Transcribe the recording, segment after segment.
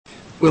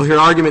We'll hear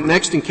argument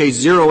next in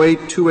Case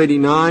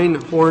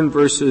 08-289, Horne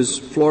versus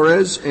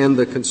Flores, and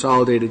the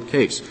consolidated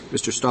case.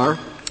 Mr. Starr.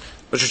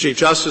 Mr. Chief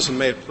Justice, and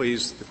may it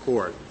please the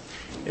Court.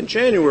 In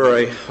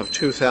January of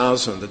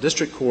 2000, the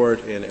District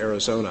Court in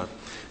Arizona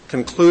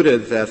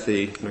concluded that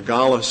the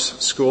Nogales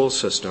school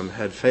system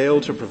had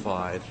failed to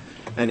provide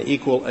an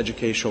equal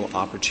educational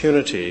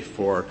opportunity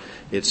for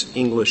its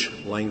English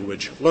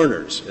language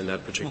learners in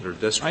that particular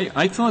district.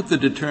 I thought the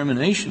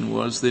determination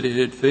was that it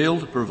had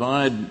failed to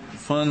provide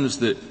funds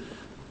that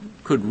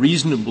could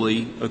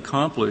reasonably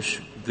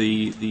accomplish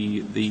the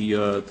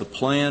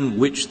plan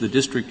which the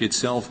district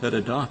itself had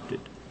adopted.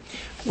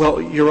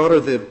 Well, Your Honor,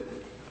 the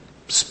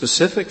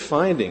specific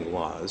finding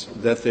was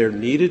that there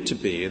needed to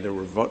be, and there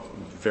were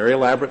very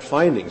elaborate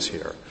findings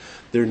here,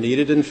 there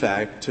needed, in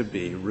fact, to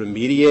be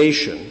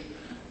remediation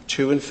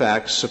to, in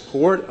fact,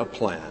 support a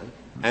plan,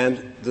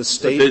 and the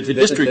state But the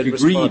district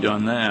agreed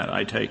on that,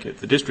 I take it.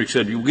 The district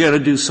said, you've got to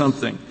do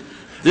something.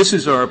 This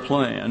is our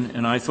plan,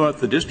 and I thought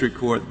the district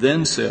court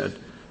then said,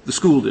 the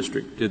school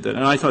district did that,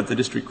 and I thought the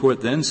district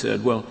court then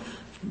said, well,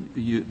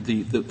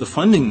 the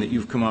funding that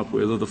you've come up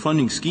with, or the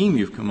funding scheme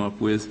you've come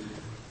up with,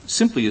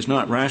 simply is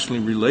not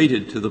rationally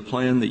related to the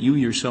plan that you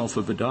yourself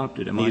have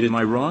adopted. Am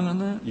I wrong on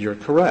that? You're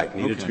correct.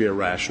 Needed to be a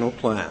rational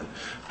plan.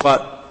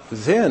 But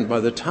then,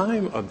 by the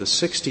time of the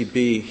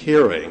 60B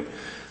hearing,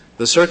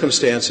 the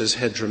circumstances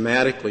had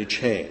dramatically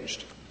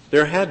changed.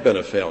 There had been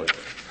a failure.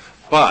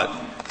 But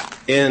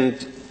in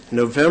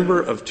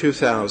November of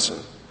 2000,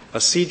 a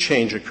sea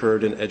change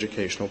occurred in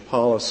educational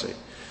policy.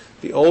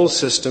 The old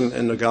system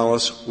in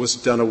Nogales was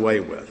done away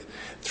with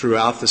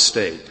throughout the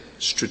state.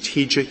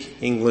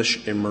 Strategic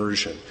English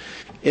immersion,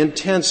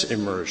 intense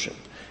immersion,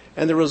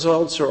 and the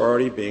results are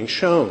already being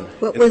shown.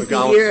 What was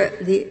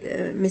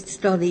Mr.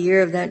 Stahl, the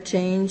year of that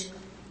change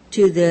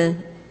to the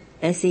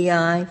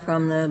SEI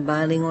from the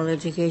bilingual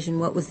education?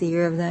 What was the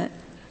year of that?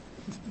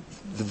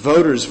 The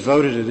voters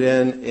voted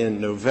it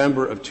in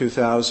November of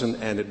 2000,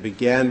 and it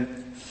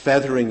began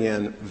feathering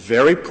in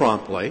very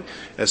promptly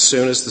as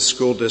soon as the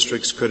school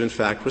districts could, in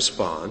fact,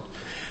 respond.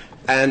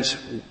 And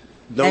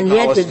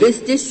yet this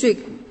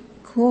district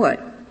court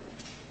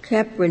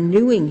kept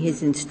renewing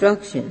his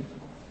instruction,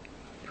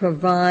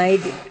 provide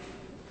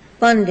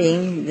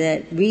funding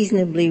that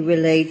reasonably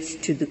relates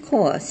to the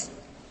cost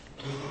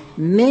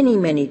many,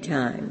 many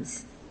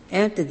times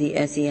after the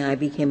SEI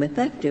became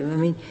effective. I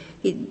mean,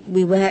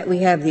 we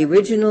have the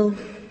original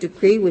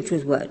decree, which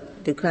was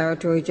what?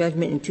 Declaratory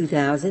judgment in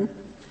 2000.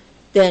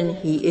 Then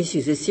he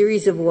issues a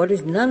series of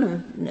orders, none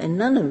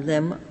of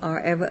them are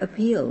ever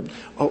appealed.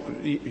 Oh,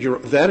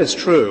 that is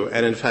true.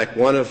 And in fact,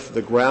 one of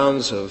the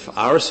grounds of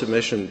our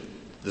submission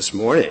this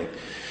morning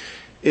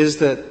is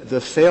that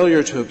the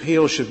failure to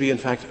appeal should be, in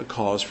fact, a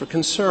cause for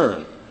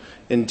concern.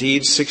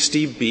 Indeed,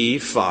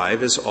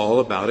 60B-5 is all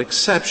about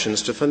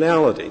exceptions to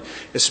finality,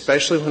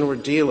 especially when we're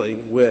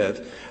dealing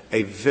with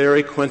a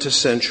very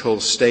quintessential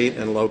state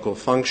and local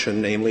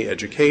function, namely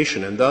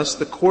education. And thus,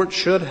 the court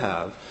should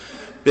have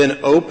been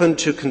open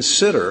to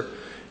consider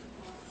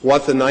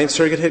what the Ninth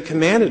Circuit had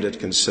commanded it to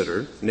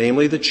consider,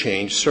 namely the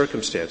changed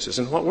circumstances.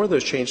 And what were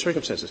those changed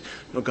circumstances?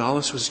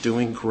 Nogales was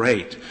doing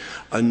great.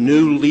 A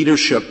new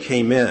leadership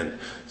came in.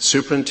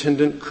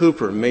 Superintendent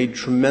Cooper made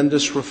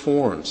tremendous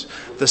reforms.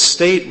 The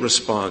state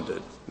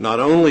responded, not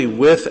only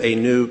with a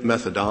new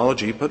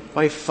methodology, but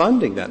by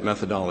funding that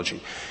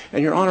methodology.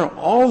 And, Your Honor,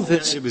 all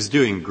this— It was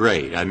doing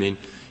great. I mean,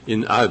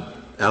 I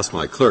asked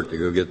my clerk to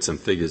go get some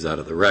figures out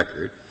of the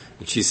record.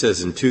 And she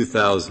says in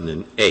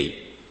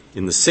 2008,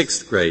 in the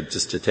 6th grade,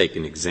 just to take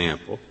an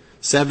example,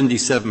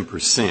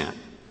 77%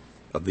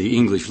 of the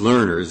English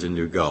learners in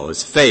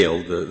Nogales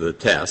failed the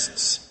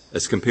tests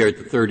as compared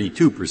to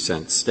 32%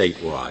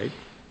 statewide.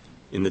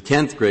 In the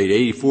 10th grade,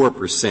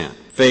 84%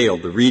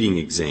 failed the reading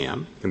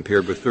exam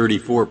compared with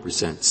 34%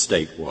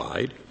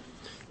 statewide.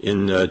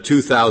 In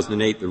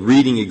 2008, the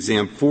reading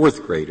exam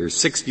 4th graders,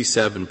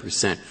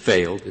 67%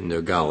 failed in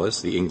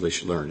Nogales, the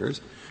English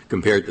learners,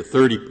 compared to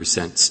 30%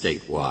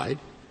 statewide.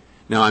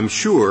 Now, I'm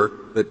sure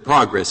that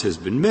progress has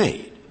been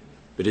made,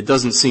 but it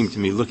doesn't seem to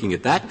me, looking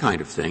at that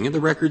kind of thing, and the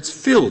record's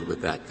filled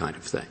with that kind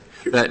of thing,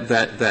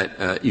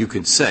 that you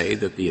could say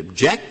that the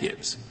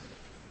objectives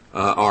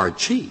are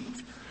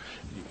achieved.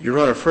 Your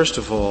Honor, first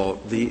of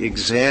all, the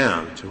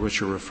exam to which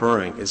you're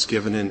referring is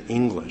given in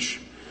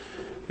English.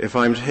 If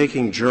I'm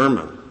taking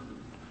German,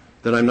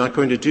 then I'm not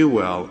going to do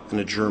well in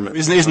a German.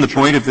 Isn't the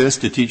point of this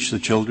to teach the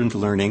children to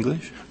learn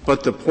English?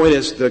 But the point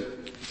is that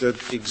the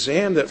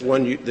exam that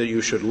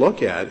you should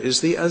look at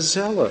is the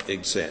Azella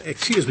exam.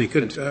 Excuse me,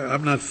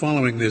 I'm not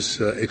following this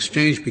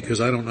exchange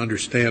because I don't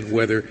understand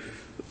whether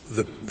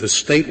the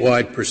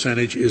statewide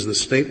percentage is the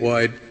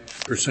statewide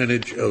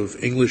percentage of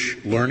English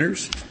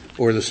learners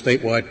or the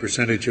statewide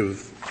percentage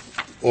of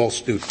all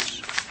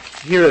students.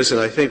 Here is,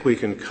 and I think we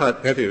can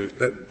cut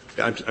to.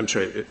 I'm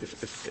sorry.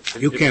 If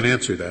you can't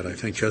answer that. I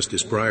think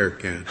Justice Breyer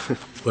can.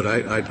 But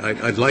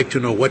I'd like to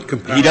know what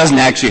comparison. He doesn't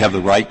actually have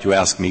the right to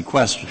ask me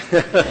questions.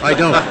 I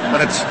don't.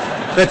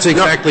 That's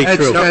exactly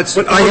true.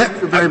 But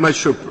I'm very much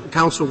sure.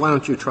 Counsel, why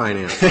don't you try and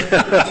answer?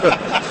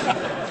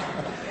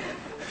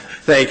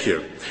 Thank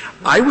you.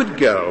 I would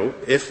go,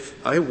 if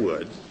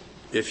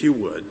you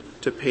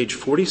would, to page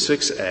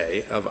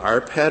 46A of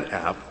our PED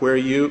app,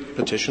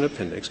 petition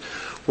appendix,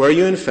 where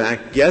you in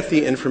fact get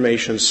the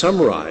information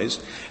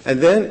summarized,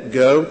 and then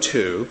go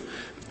to,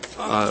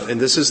 and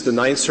this is the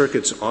Ninth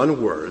Circuit's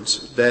on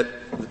words, that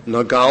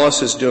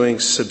Nogales is doing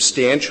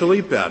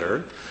substantially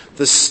better.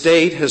 The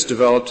state has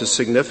developed a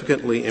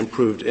significantly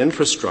improved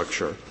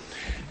infrastructure.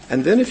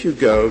 And then if you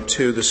go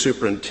to the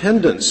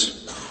superintendent's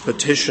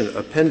petition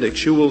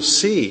appendix, you will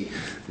see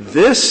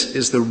this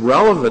is the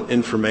relevant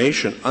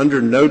information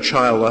under No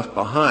Child Left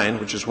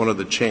Behind, which is one of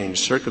the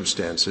changed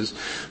circumstances.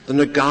 The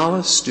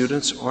Nogales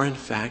students are, in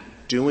fact,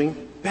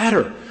 doing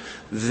better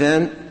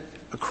than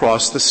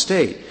across the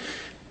state.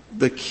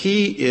 The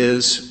key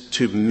is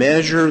to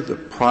measure the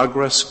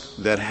progress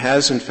that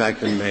has, in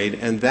fact, been made,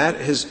 and that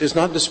is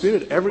not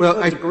disputed.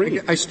 Everyone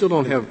agrees. I still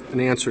don't have an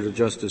answer to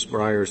Justice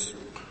Breyer's,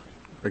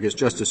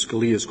 Justice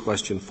Scalia's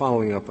question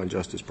following up on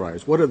Justice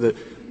Breyer's. What are the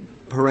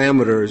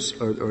parameters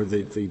or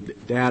the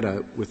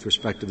data with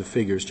respect to the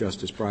figures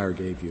Justice Breyer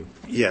gave you?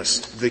 Yes.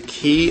 The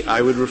key,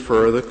 I would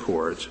refer the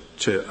Court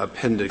to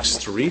Appendix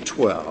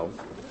 312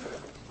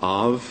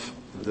 of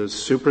the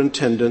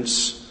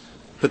superintendent's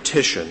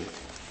petition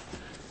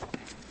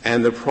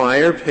and the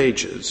prior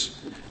pages,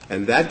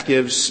 and that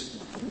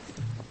gives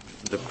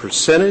the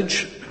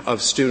percentage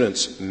of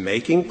students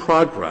making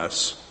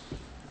progress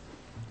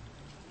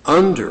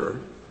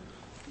under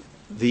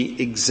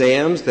the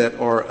exams that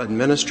are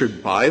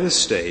administered by the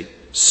state,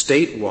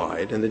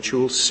 statewide, and that you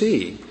will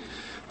see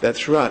that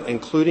throughout,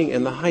 including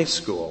in the high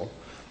school,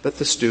 that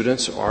the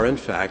students are, in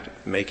fact,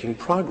 making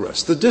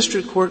progress. The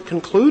district court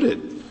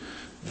concluded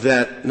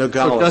that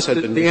Nogales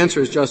had been... The answer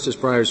is Justice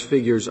Breyer's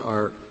figures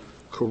are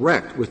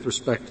correct with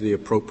respect to the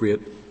appropriate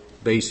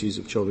bases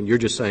of children. You're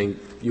just saying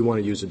you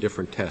want to use a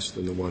different test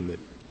than the one that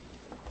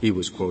he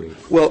was quoting.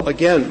 Well,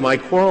 again, my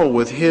quarrel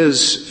with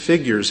his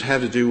figures had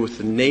to do with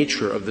the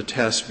nature of the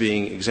tests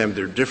being examined.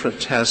 There are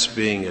different tests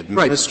being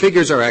administered. Right.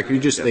 Figures are accurate.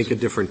 You just think a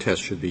different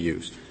test should be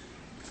used.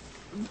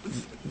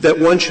 That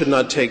one should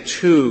not take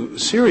too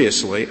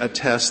seriously a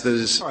test that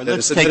is... Right,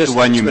 let's take the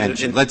one you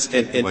mentioned. Let's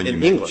take the one you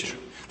mentioned.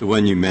 The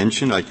one you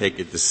mentioned, I take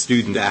it the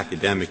Student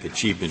Academic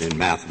Achievement in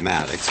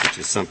Mathematics, which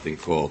is something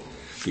called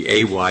the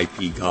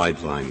AYP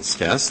Guidelines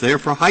Test. They're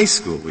for high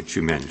school, which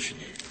you mentioned.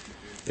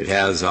 It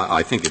has,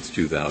 I think it's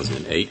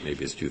 2008,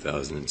 maybe it's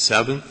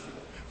 2007.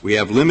 We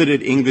have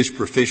limited English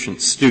proficient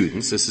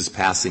students. This is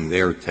passing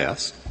their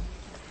test.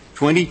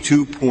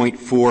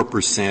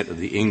 22.4% of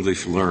the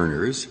English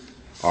learners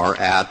are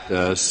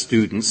at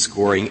students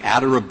scoring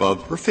at or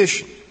above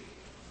proficient.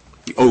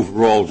 The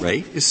overall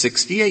rate is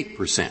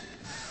 68%.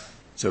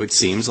 So it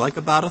seems like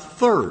about a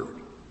third.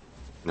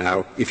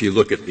 Now, if you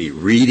look at the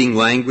reading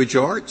language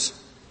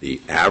arts, the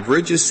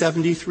average is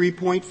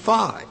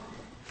 73.5.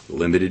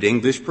 Limited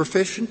English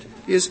proficient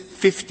is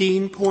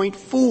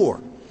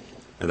 15.4.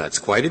 Now that's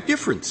quite a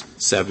difference,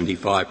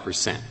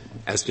 75%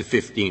 as to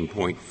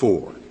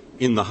 15.4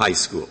 in the high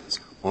schools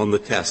on the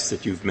tests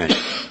that you've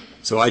mentioned.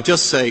 So I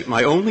just say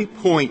my only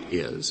point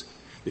is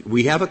that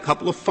we have a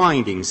couple of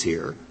findings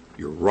here.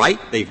 You're right,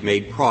 they've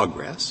made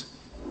progress,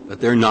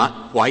 but they're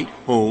not quite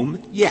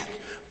home yet.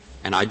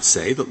 And I'd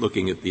say that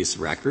looking at this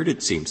record,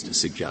 it seems to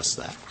suggest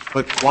that.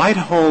 But quite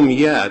home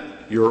yet,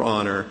 Your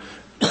Honor,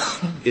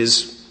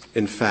 is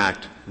in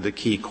fact the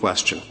key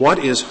question. What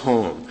is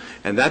home?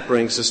 And that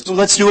brings us to... So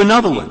let's do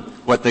another one.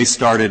 What they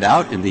started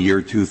out in the year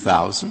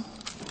 2000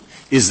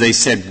 is they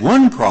said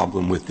one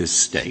problem with this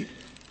state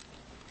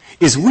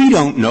is we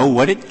don't know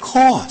what it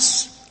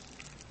costs,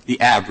 the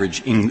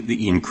average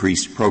the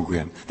increased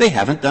program. They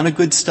haven't done a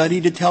good study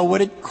to tell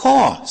what it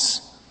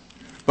costs.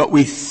 But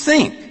we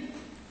think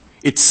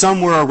it's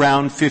somewhere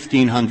around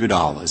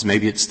 $1,500.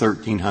 Maybe it's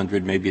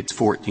 $1,300, maybe it's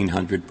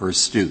 $1,400 per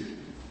student.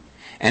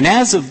 And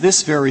as of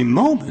this very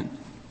moment,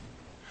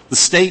 the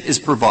state is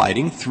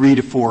providing $300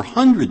 to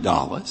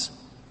 $400,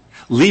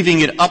 leaving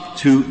it up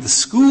to the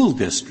school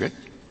district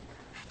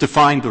to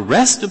find the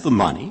rest of the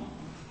money,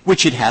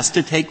 which it has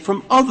to take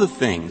from other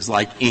things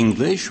like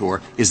English,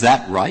 or is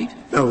that right?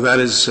 No, that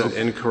is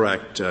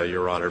incorrect,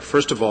 Your Honor.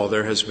 First of all,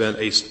 there has been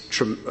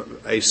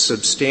a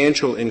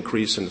substantial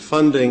increase in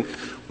funding,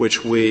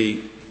 which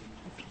we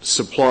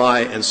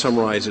supply and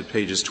summarize at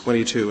pages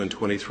 22 and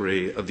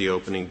 23 of the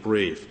opening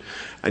brief.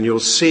 And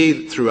you'll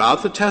see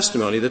throughout the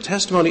testimony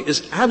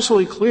is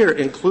absolutely clear,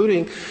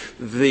 including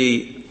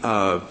the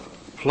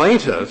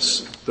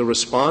plaintiffs, the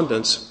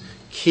respondents,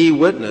 key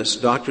witness,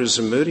 Dr.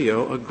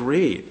 Zamudio,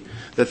 agreed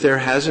that there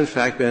has in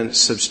fact been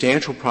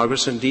substantial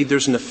progress. Indeed,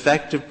 there's an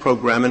effective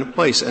program in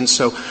place. And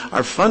so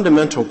our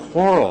fundamental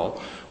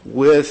quarrel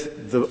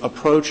with the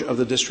approach of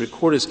the district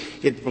court is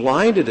it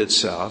blinded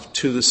itself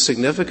to the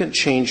significant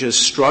changes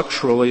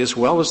structurally as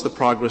well as the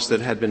progress that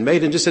had been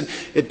made and just said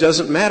it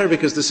doesn't matter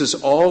because this is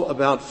all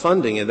about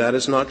funding, and that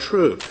is not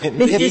true.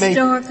 Mr.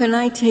 Starr, can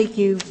I take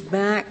you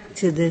back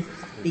to the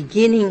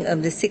beginning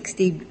of the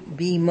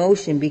 60B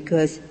motion,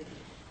 because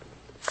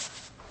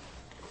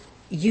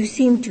you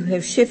seem to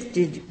have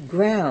shifted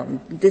ground.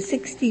 The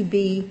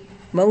 60B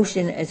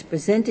motion as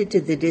presented to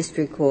the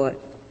district court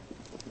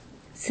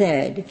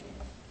said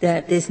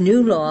that this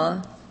new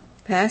law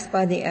passed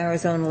by the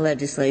Arizona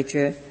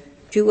legislature,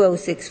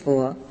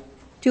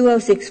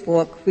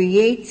 2064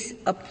 creates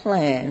a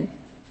plan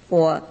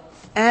for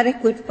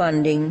adequate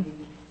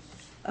funding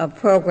of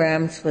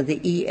programs for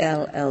the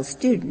ELL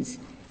students.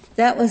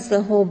 That was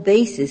the whole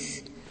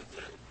basis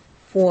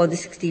for the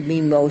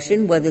 60B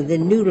motion, whether the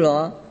new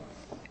law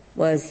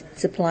was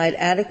supplied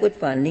adequate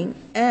funding,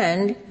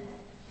 and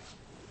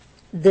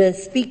the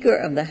Speaker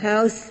of the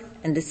House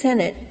and the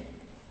Senate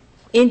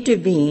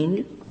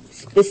intervened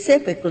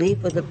specifically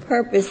for the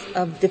purpose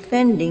of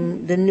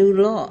defending the new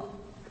law.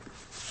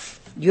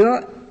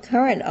 Your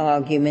current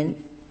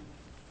argument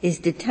is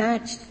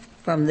detached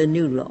from the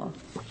new law.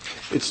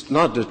 It's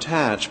not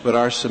detached, but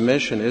our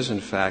submission is,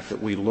 in fact,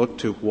 that we look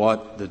to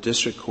what the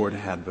district court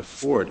had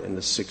before it in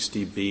the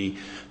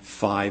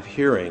 60B-5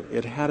 hearing.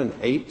 It had an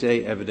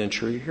 8-day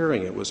evidentiary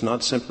hearing. It was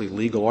not simply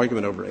legal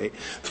argument over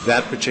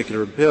that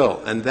particular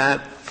bill. And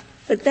that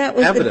But that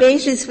was the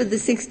basis for the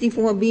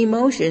 64B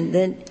motion,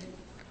 that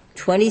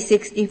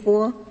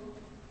 2064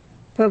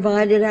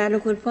 provided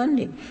adequate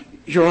funding.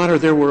 Your Honor,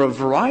 there were a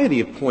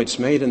variety of points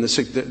made in the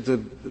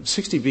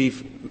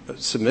 60B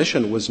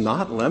submission was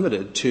not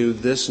limited to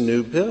this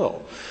new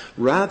bill.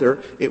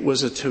 Rather, it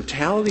was a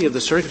totality of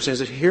the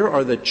circumstances. Here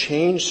are the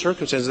changed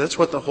circumstances. That's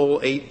what the whole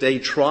 8-day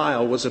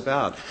trial was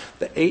about.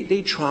 The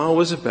 8-day trial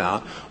was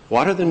about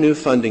what are the new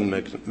funding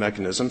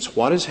mechanisms,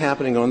 what is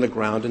happening on the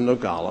ground in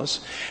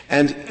Nogales,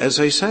 and as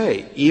I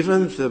say,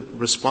 even the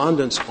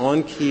respondents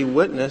on key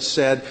witness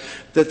said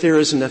that there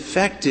is an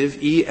effective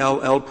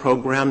ELL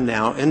program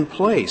now in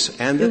place,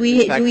 and that do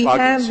we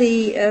have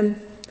the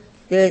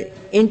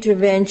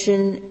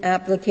intervention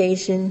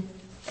application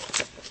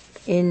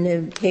in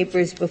the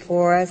papers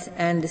before us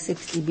and the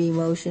 60B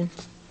motion?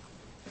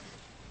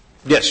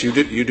 Yes,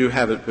 you do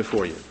have it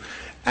before you.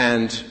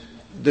 And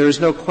there is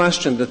no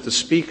question that the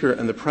Speaker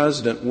and the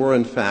President were,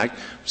 in fact,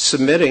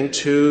 submitting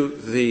to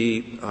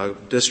the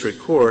district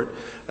court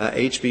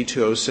HB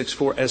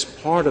 2064 as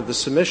part of the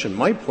submission.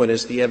 My point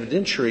is the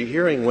evidentiary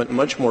hearing went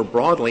much more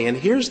broadly, and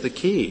here's the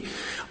key.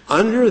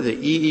 Under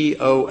the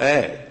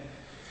EEOA,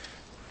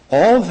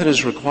 all that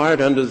is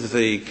required under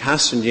the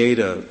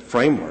Castaneda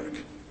framework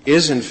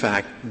is, in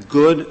fact,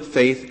 good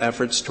faith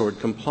efforts toward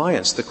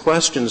compliance. The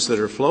questions that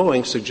are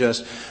flowing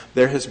suggest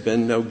there has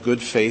been no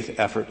good faith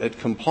effort at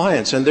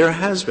compliance, and there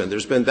has been.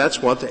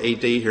 That's what the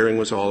 8-day hearing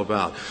was all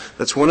about.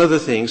 That's one of the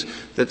things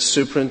that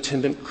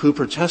Superintendent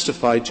Cooper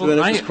testified to, and it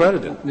was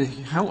credited.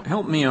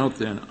 Help me out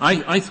then.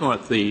 I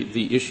thought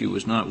the issue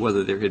was not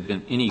whether there had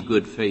been any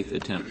good faith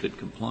attempt at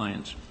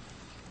compliance,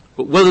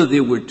 but whether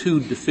there were two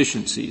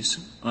deficiencies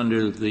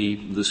under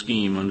the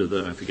scheme, under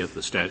the, I forget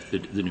the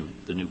statute,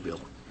 the new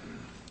bill.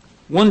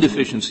 One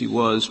deficiency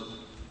was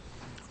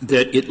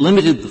that it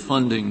limited the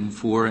funding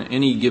for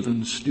any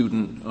given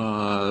student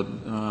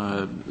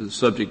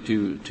subject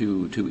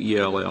to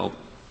ELL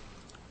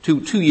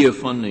to 2-year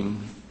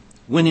funding,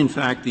 when in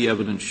fact the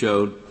evidence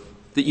showed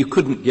that you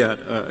couldn't get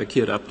a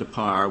kid up to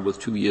par with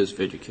 2 years of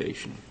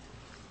education.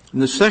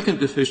 And the second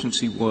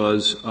deficiency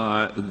was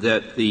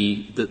that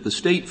the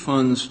state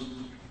funds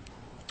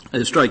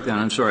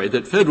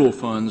that federal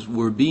funds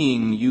were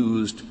being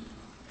used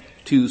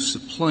to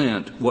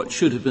supplant what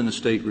should have been a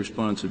state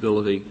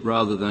responsibility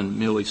rather than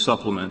merely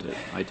supplement it.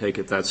 I take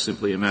it that's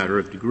simply a matter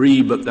of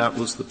degree, but that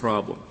was the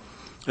problem.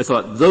 I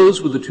thought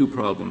those were the two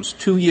problems: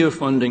 2-year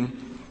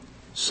funding,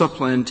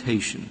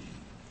 supplantation.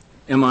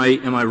 Am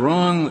I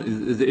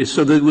wrong?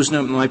 So there was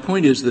no, my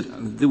point is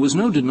that there was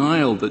no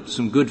denial that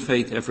some good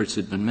faith efforts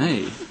had been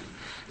made.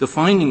 The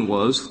finding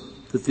was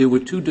that there were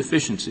two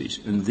deficiencies,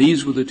 and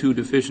these were the two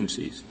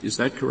deficiencies. Is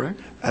that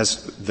correct?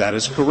 That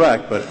is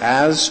correct, but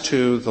as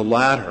to the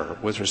latter,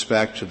 with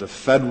respect to the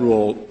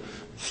federal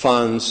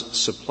funds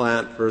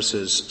supplant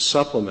versus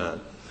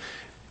supplement,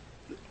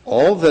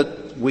 all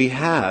that we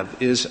have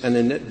is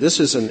this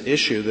is an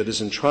issue that is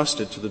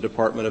entrusted to the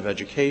Department of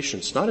Education.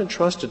 It's not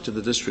entrusted to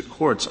the district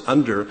courts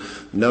under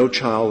No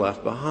Child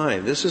Left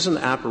Behind. This is an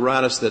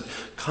apparatus that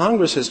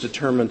Congress has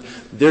determined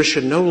there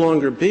should no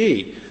longer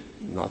be.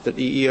 Not that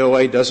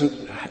EEOA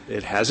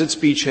it has its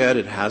beachhead,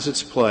 it has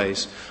its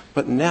place,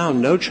 but now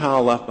No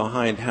Child Left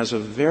Behind has a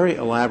very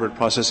elaborate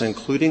process,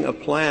 including a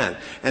plan,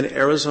 and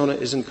Arizona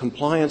is in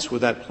compliance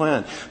with that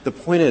plan. The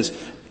point is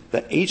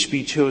that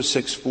HB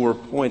 2064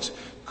 points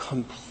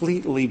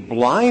completely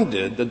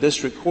blinded the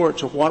district court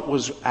to what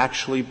was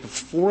actually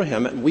before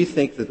him, and we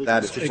think that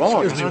that is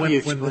wrong. How do you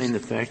explain the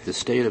fact the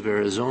state of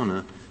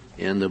Arizona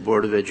and the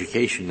Board of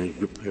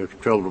Education are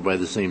troubled by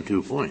the same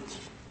 2 points?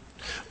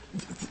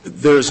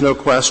 There is no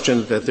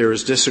question that there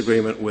is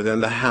disagreement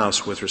within the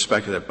House with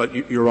respect to that.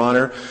 But, Your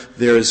Honor,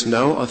 there is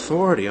no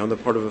authority on the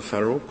part of a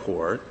federal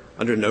court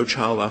under No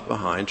Child Left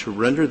Behind to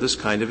render this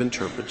kind of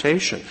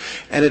interpretation.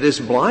 And it has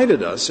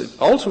blinded us.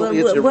 Ultimately,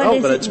 it's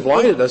irrelevant. It's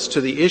blinded us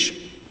to the issue.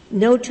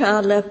 No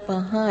Child Left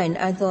Behind,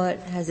 I thought,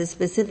 has a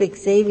specific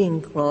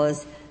saving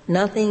clause.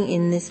 Nothing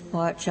in this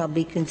part shall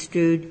be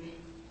construed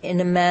in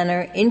a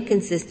manner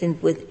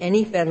inconsistent with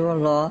any federal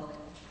law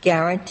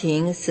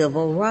guaranteeing a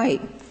civil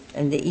right,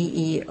 and the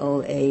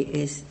EEOA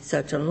is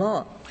such a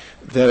law.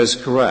 That is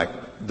correct.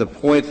 The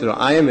point that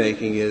I am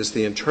making is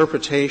the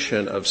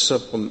interpretation of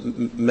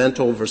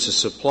supplemental versus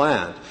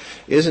supplant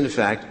is, in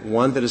fact,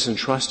 one that is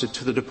entrusted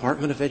to the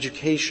Department of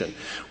Education.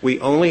 We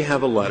only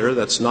have a letter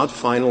that's not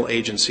final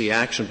agency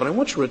action, but I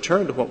want to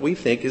return to what we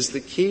think is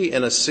the key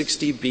in a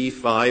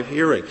 60B5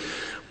 hearing.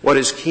 What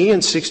is key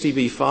in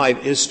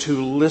 60B5 is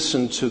to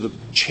listen to the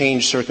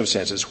changed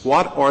circumstances.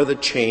 What are the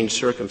changed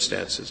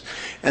circumstances?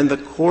 And the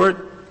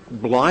Court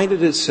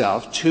blinded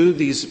itself to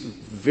these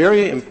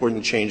very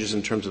important changes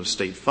in terms of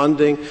state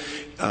funding.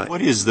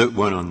 What is the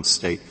one on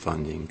state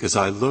funding? Because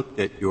I looked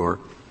at your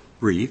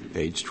brief,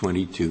 page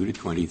 22 to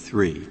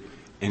 23,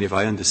 and if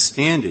I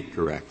understand it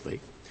correctly,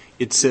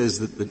 it says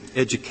that the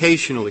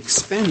educational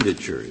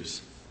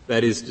expenditures,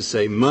 that is to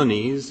say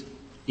monies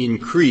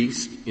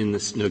increased in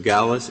the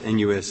Nogales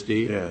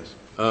NUSD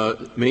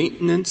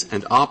maintenance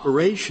and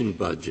operation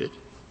budget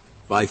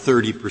by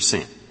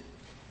 30%.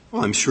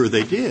 Well, I'm sure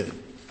they did.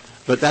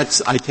 But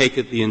that's, I take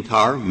it, the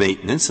entire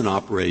maintenance and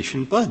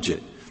operation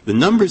budget. The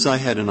numbers I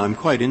had, and I'm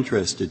quite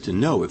interested to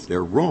know if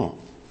they're wrong,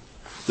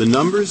 the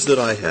numbers that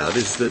I have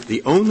is that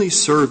the only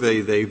survey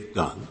they've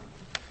done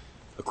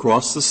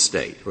across the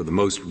state, or the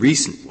most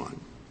recent one,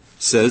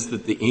 says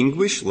that the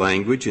English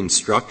language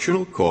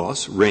instructional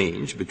costs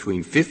range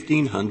between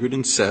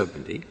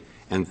 $1,570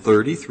 and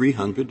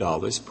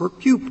 $3,300 per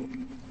pupil.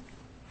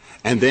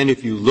 And then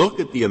if you look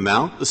at the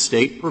amount the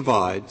state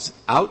provides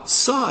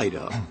outside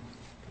of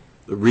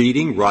the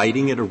reading,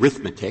 writing, and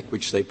arithmetic,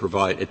 which they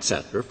provide,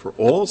 etc., for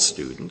all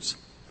students,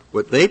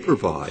 what they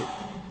provide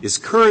is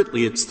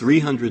currently it's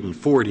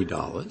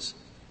 $340,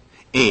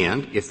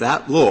 and if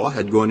that law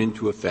had gone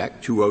into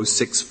effect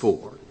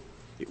 2064,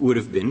 it would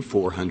have been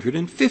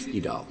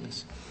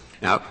 $450.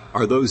 Now,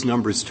 are those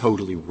numbers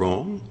totally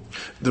wrong?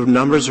 The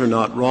numbers are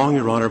not wrong,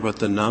 Your Honor, but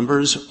the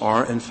numbers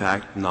are, in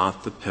fact,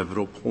 not the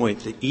pivotal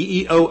point. The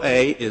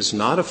EEOA is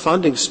not a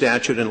funding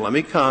statute, and let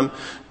me come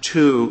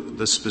to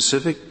the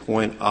specific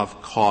point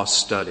of cost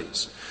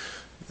studies.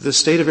 The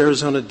State of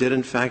Arizona did,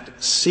 in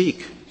fact,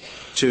 seek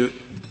to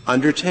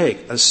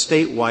undertake a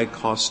statewide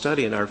cost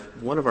study, and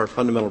one of our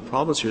fundamental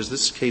problems here is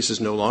this case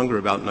is no longer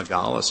about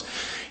Nogales.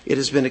 It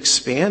has been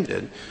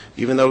expanded,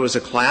 even though it was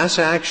a class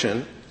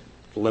action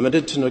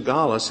limited to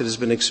Nogales, it has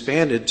been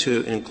expanded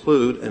to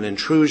include an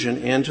intrusion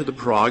into the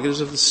prerogatives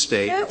of the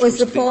state. That was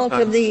the fault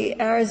of the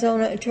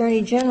Arizona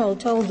Attorney General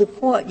told the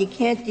court you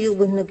can't deal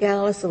with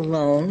Nogales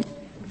alone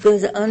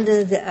because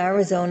under the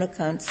Arizona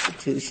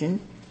Constitution,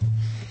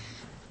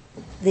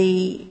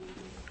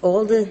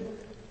 all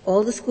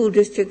the school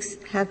districts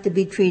have to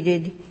be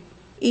treated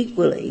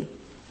equally.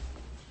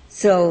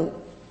 So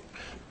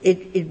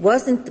it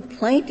wasn't the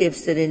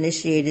plaintiffs that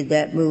initiated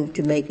that move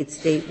to make it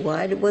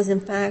statewide. It was,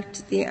 in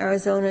fact, the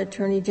Arizona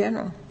Attorney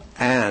General.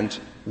 And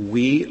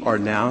we are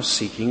now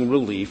seeking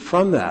relief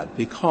from that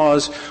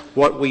because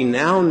what we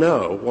now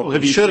know, what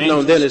we should have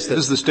known then is that —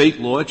 Has the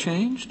state law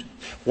changed?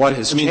 What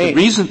has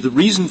changed? The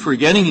reason for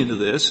getting into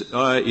this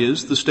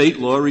is the state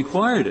law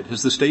required it.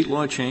 Has the state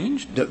law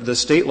changed? The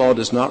state law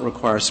does not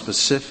require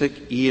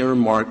specific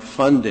earmarked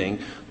funding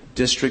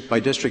district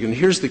by district. And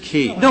here's the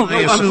key. No,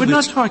 we're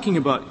not talking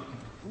about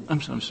 — I'm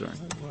sorry.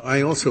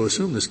 I also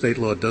assume the state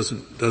law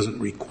doesn't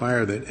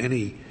require that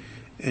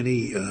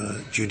any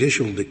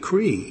judicial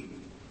decree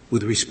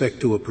with respect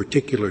to a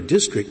particular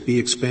district be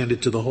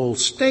expanded to the whole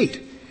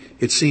state.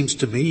 It seems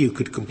to me you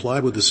could comply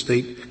with the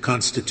state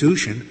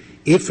constitution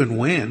if and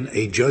when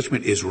a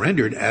judgment is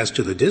rendered as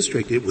to the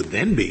district. It would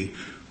then be,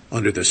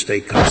 under the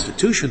state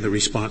constitution, the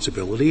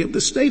responsibility of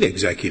the state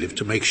executive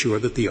to make sure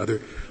that the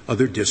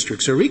other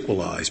districts are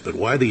equalized. But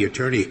why the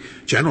Attorney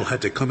General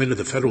had to come into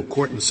the federal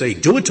court and say,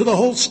 do it to the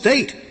whole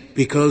state,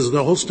 because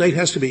the whole state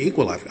has to be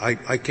equalized,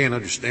 I can't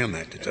understand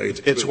that, to tell you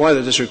the truth. It's why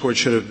the district court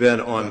should have been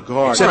on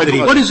guard.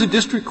 What is a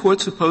district court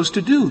supposed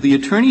to do? The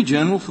Attorney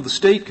General for the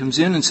state comes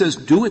in and says,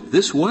 do it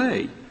this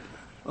way.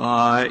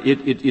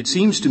 It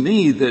seems to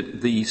me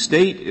that the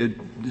state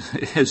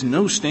has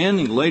no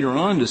standing later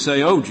on to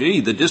say, oh,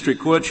 gee, the district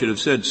court should have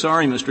said,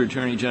 sorry, Mr.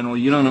 Attorney General,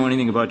 you don't know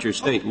anything about your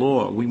state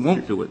law. We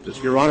won't do it this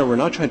way. Your Honor, we're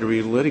not trying to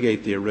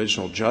relitigate the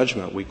original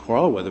judgment. We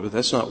quarrel with it, but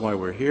that's not why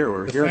we're here.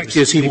 We're here. The fact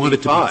is he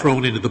wanted to be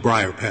thrown into the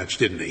briar patch,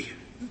 didn't he?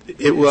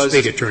 It was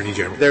State Attorney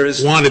General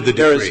wanted the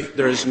decree.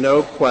 There is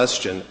no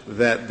question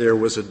that there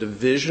was a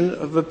division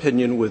of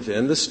opinion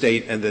within the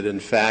state and that, in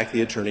fact,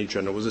 the Attorney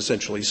General was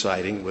essentially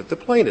siding with the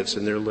plaintiffs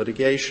in their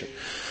litigation.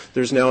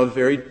 There's now a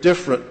very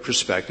different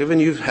perspective, and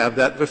you have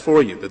that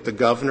before you, that the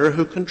governor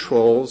who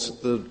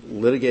controls the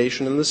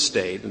litigation in the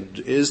state and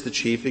is the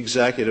chief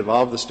executive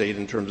of the state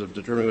in terms of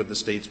determining what the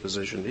state's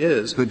position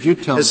is. Could you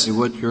tell me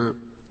what your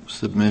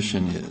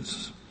submission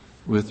is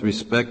with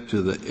respect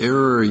to the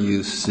error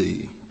you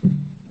see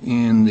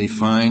in the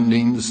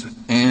findings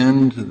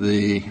and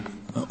the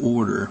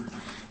order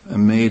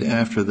made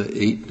after the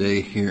 8-day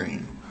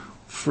hearing?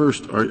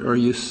 First, are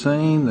you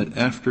saying that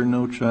after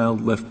No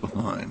Child Left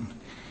Behind,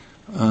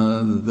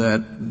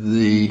 that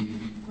the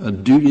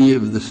duty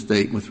of the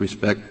state with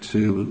respect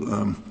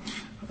to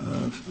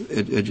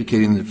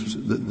educating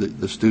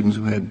the students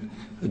who had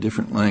a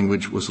different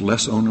language was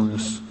less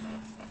onerous?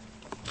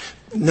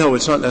 No,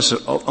 it's not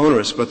necessarily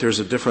onerous, but there's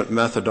a different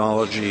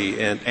methodology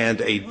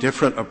and a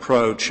different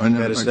approach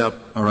that is now.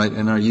 All right.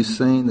 And are you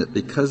saying that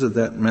because of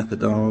that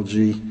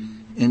methodology,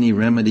 any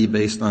remedy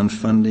based on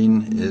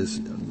funding is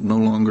no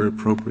longer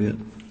appropriate?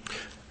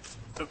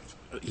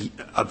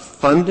 A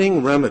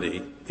funding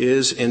remedy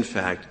is, in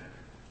fact,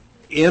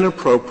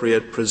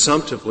 inappropriate,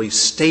 presumptively,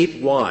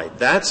 statewide.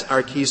 That's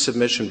our key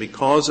submission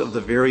because of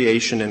the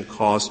variation in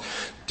cost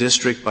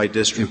district by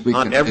district.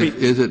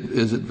 Is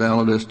it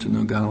valid as to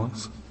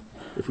Nogales?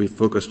 If we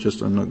focus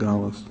just on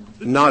Nogales?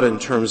 Not in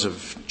terms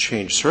of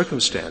changed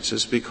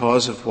circumstances,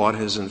 because of what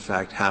has in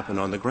fact happened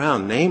on the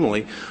ground.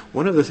 Namely,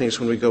 one of the things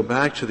when we go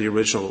back to the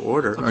original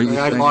order, are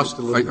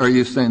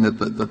you saying that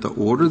the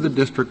order the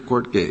district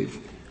court gave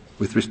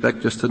with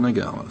respect just to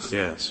Nogales,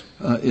 yes,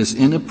 is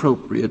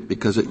inappropriate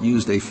because it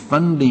used a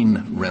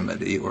funding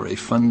remedy or a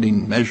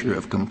funding measure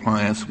of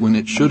compliance when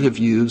it should have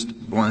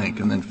used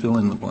blank and then fill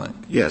in the blank?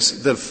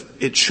 Yes.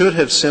 It should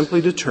have simply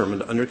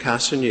determined under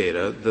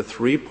Castaneda the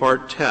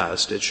three-part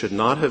test. It should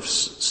not have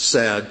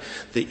said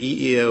the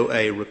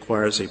EEOA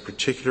requires a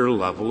particular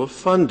level of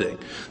funding.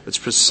 That's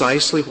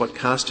precisely what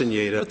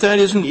Castaneda. But that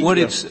isn't what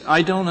it's.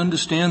 I don't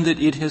understand that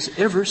it has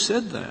ever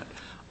said that.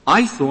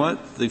 I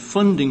thought the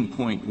funding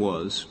point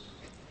was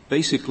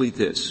basically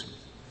this.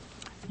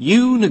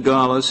 You,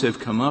 Nogales, have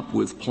come up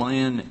with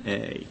Plan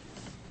A.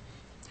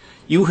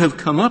 You have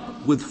come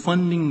up with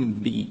Funding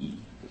B.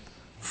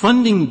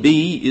 Funding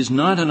B is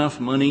not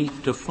enough money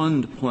to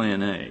fund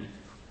Plan A.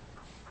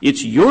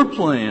 It's your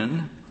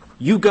plan.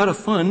 You've got to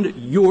fund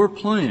your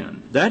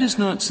plan. That is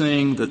not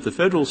saying that the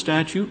federal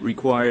statute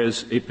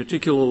requires a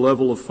particular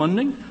level of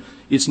funding.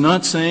 It's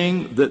not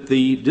saying that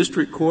the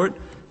district court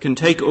can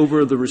take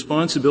over the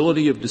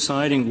responsibility of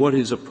deciding what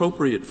is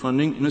appropriate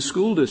funding in a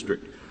school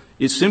district.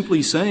 It's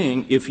simply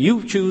saying if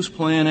you choose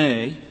Plan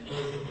A,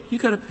 you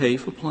got to pay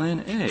for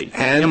Plan A.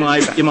 Am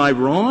I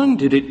wrong?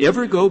 Did it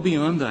ever go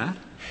beyond that?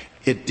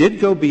 It did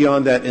go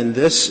beyond that in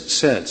this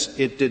sense.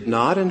 It did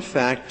not, in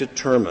fact,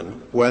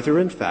 determine whether,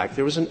 in fact,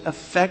 there was an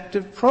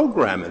effective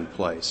program in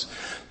place.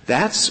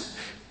 That's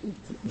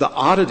the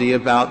oddity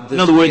about this. In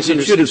other words,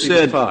 it should have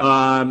said,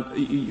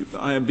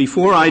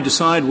 before I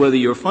decide whether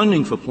your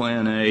funding for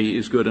Plan A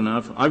is good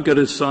enough, I've got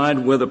to decide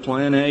whether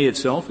Plan A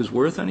itself is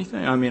worth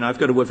anything. I mean, I've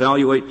got to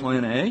evaluate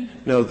Plan A?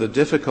 No, the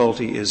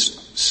difficulty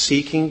is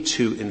seeking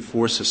to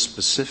enforce a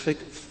specific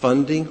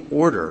funding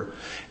order,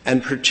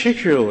 and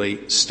particularly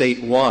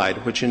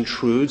statewide, which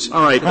intrudes.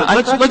 All right,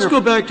 let's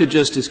go back to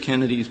Justice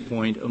Kennedy's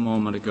point a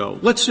moment ago.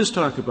 Let's just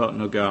talk about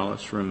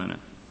Nogales for a minute.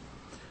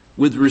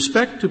 With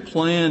respect to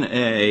Plan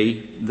A,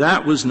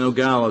 that was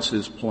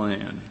Nogales'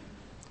 plan.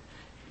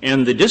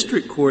 And the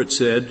district court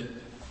said,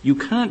 you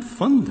can't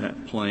fund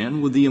that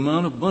plan with the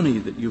amount of money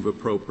that you've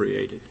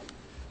appropriated.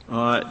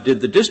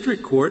 Did the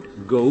district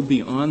court go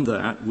beyond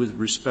that with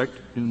respect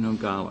to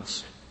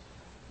Nogales?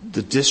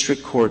 The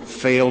district court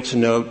failed to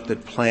note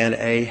that Plan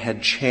A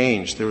had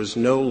changed. There was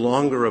no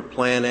longer a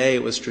Plan A.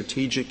 It was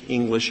strategic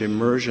English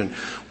immersion,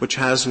 which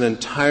has an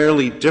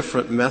entirely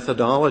different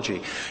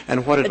methodology.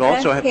 And what it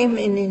also that came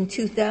in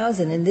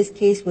 2000, and this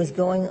case was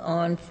going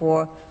on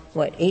for,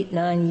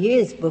 8-9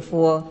 years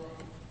before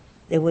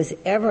there was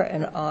ever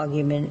an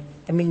argument.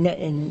 I mean,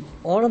 in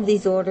all of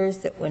these orders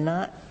that were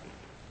not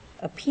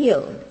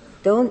appealed,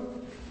 don't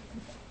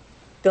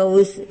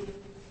those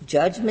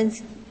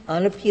judgments,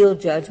 unappealed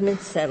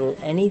judgments, settle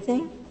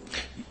anything?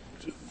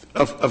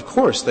 Of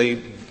course,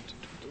 they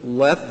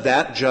let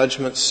that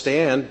judgment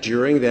stand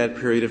during that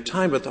period of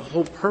time, but the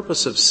whole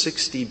purpose of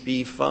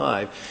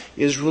 60B5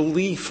 is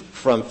relief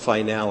from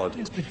finality.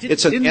 Yes,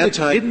 but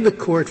didn't the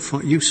court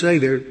you say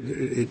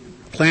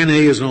Plan A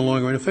is no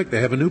longer in effect.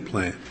 They have a new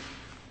plan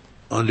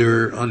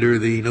under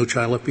the No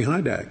Child Left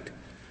Behind Act.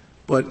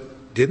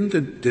 But didn't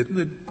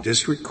the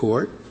district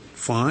court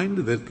find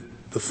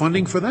that the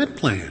funding for that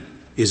plan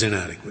is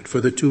inadequate for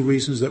the two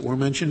reasons that were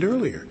mentioned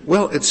earlier?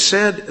 Well, it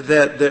said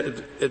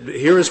that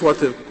here is what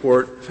the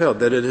court felt,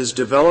 that it has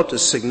developed a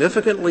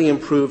significantly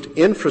improved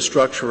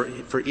infrastructure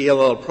for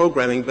ELL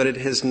programming, but it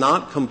has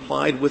not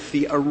complied with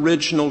the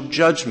original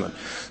judgment.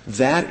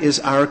 That is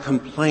our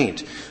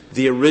complaint.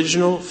 The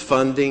original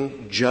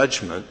funding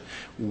judgment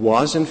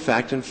was in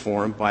fact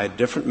informed by a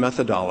different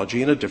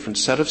methodology and a different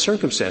set of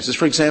circumstances.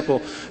 For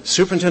example,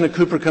 Superintendent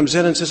Cooper comes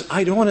in and says,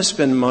 I don't want to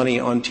spend money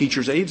on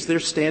teachers' aides. They're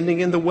standing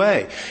in the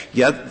way.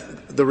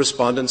 Yet the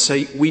respondents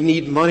say, we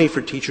need money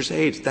for teachers'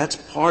 aides. That's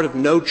part of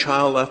No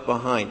Child Left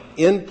Behind.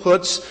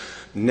 Inputs,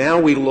 now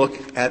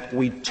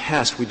we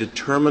test, we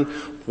determine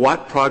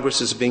what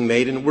progress is being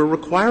made, and we're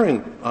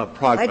requiring progress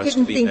to be made. I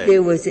didn't think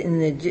there was in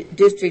the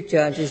district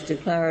judge's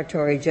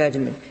declaratory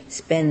judgment,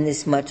 spend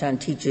this much on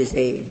teachers'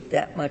 aid,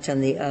 that much on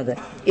the other.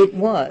 It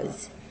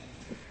was.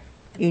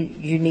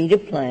 You need a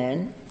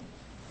plan,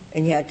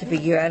 and you have to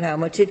figure out how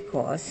much it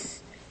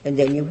costs, and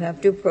then you have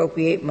to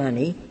appropriate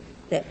money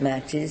that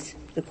matches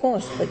the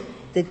cost. But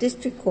the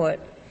district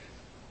court,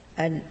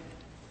 and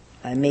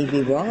I may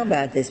be wrong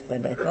about this,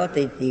 but I thought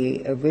that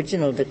the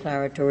original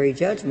declaratory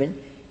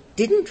judgment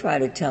didn't try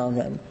to tell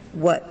them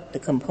what the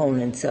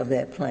components of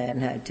that plan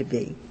had to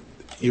be.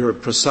 You're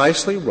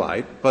precisely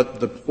right, but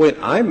the point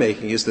I'm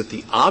making is that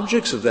the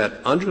objects of that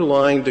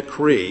underlying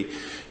decree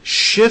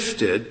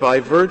shifted by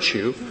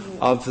virtue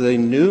of the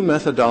new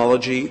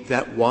methodology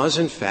that was,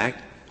 in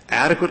fact,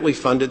 adequately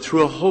funded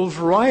through a whole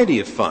variety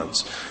of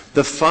funds.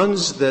 The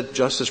funds that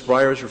Justice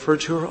Breyer has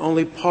referred to are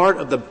only part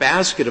of the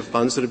basket of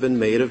funds that have been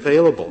made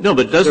available. No,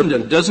 but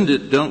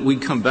don't we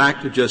come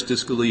back to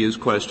Justice Scalia's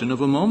question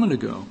of a moment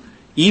ago?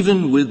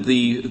 Even with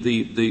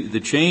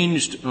the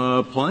changed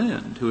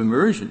plan to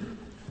immersion,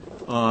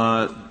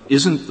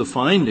 isn't the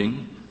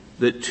finding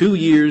that 2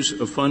 years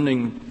of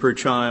funding per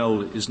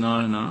child is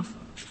not enough,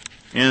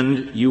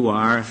 and you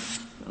are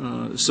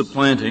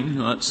supplanting,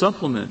 not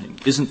supplementing?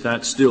 Isn't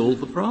that still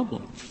the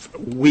problem?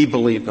 We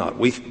believe not.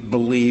 We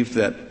believe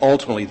that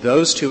ultimately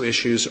those two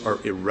issues are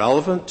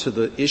irrelevant to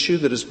the issue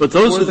that is before the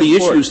court. But those are the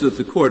issues that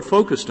the court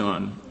focused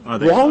on, are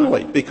they?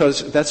 Wrongly,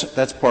 because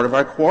that's part of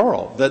our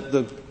quarrel, that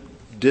the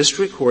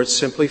district court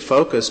simply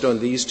focused on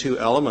these two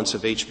elements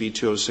of HB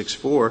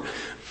 2064,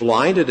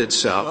 blinded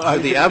itself to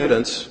the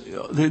evidence.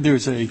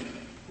 There's a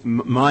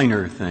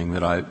minor thing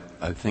that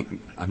I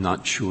think I'm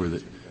not sure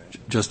that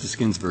Justice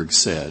Ginsburg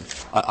said.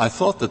 I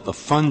thought that the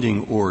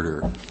funding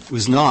order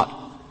was not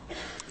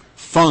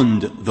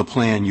fund the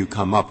plan you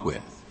come up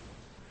with,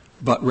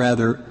 but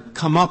rather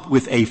come up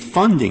with a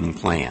funding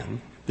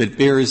plan that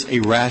bears a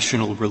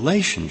rational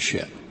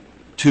relationship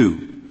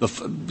to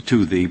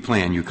the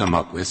plan you come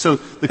up with. So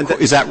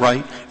is that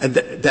right? And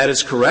that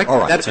is correct. All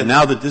right. So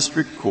now the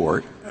district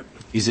court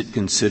is at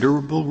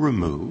considerable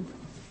remove.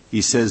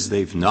 He says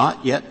they've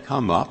not yet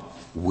come up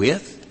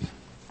with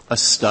a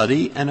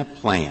study and a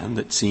plan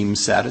that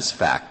seems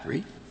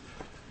satisfactory,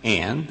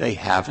 and they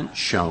haven't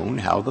shown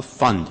how the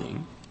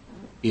funding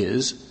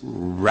is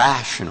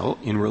rational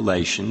in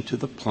relation to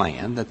the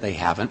plan that they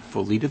haven't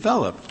fully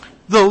developed,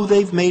 though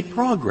they've made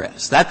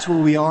progress. That's where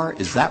we are?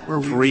 Is that where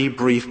we are? 3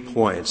 brief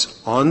points.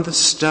 On the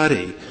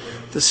study,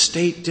 the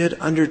state did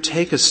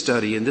undertake a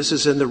study, and this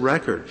is in the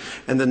record.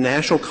 And the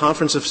National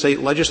Conference of State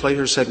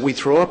Legislators said, we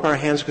throw up our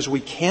hands because we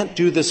can't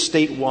do this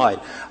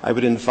statewide. I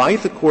would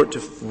invite the court to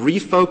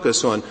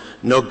refocus on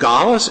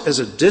Nogales as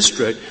a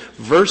district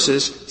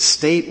versus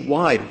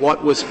statewide.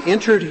 What was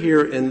entered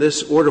here in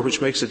this order, which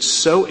makes it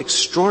so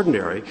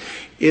extraordinary,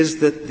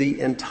 is that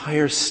the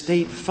entire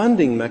state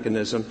funding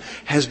mechanism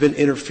has been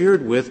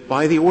interfered with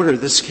by the order.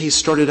 This case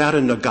started out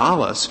in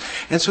Nogales,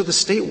 and so the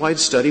statewide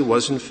study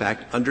was, in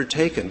fact,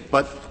 undertaken.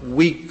 But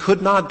we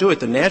could not do it.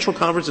 The National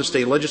Conference of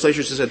State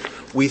Legislatures said,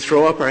 we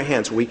throw up our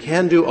hands. We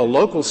can do a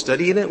local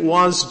study, and it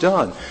was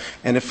done.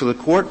 And if the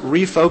court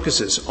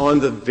refocuses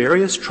on the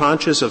various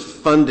tranches of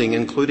funding,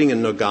 including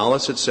in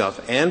Nogales itself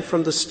and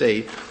from the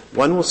state,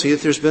 one will see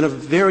that there's been a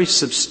very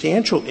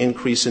substantial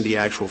increase in the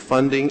actual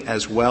funding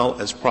as well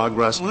as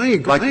progress. Well, I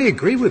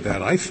agree with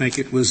that. I think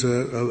it was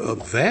a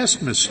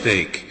vast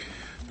mistake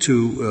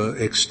to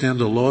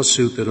extend a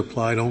lawsuit that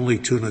applied only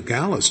to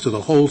Nogales, to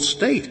the whole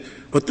state.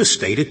 But the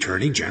state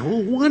attorney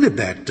general wanted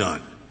that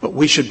done. But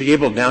we should be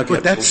able to now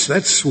get... But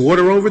that's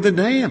water over the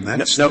dam.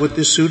 That's what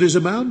this suit is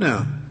about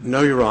now.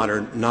 No, Your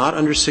Honor, not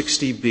under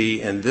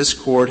 60B, and this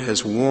Court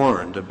has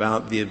warned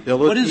about the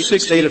ability of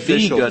state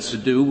officials... What has 60B got to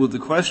do with the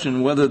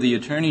question whether the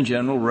Attorney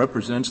General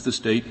represents the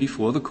state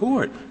before the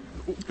court?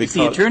 If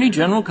the Attorney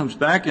General comes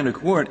back into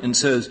court and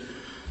says,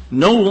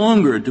 no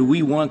longer do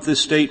we want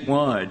this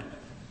statewide,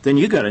 then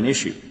you got an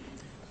issue.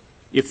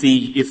 If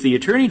the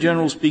Attorney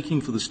General speaking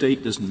for the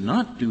state does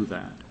not do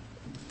that,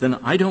 then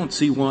I don't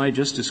see why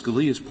Justice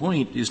Scalia's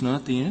point is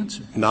not the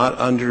answer. Not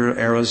under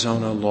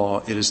Arizona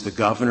law. It is the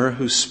governor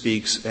who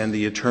speaks, and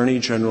the Attorney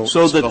General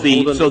so is that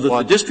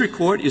the district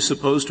court is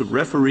supposed to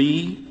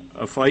referee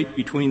a fight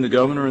between the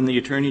governor and the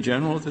Attorney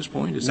General at this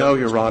point? Is no,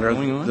 that Your Honor.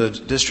 Going on? The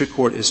district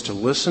court is to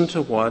listen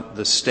to what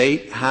the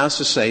state has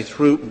to say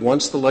through,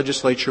 once the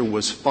legislature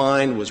was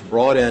fined, was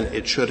brought in,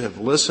 it should have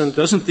listened.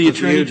 Doesn't the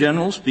Attorney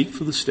General speak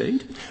for the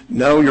state?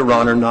 No, Your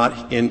Honor,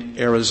 not in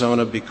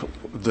Arizona, because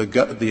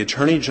the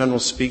Attorney General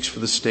speaks for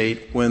the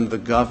state when the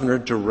governor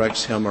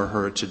directs him or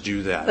her to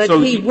do that. But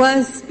he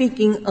was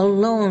speaking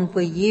alone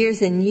for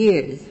years and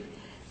years.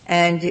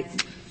 And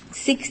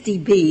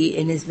 60B,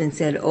 and has been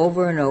said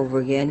over and over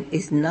again,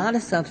 is not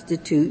a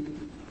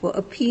substitute for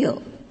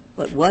appeal.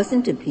 What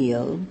wasn't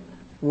appealed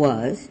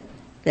was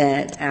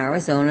that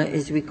Arizona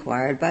is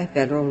required by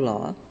federal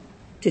law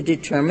to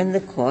determine the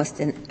cost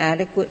and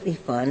adequately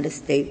fund a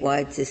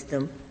statewide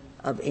system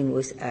of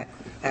English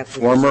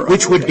acquisition.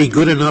 Which would be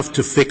good enough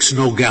to fix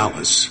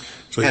Nogales.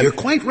 So you're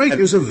quite right.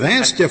 There's a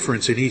vast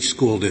difference in each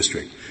school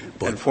district.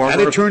 But that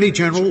Attorney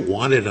General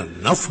wanted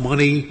enough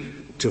money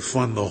to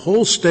fund the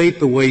whole state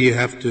the way you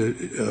have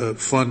to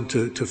fund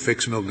to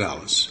fix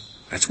Nogales.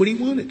 That's what he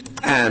wanted.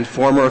 And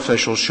former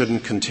officials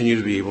shouldn't continue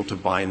to be able to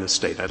bind the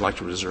state. I'd like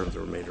to reserve the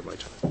remainder of my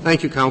time.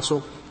 Thank you,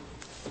 counsel.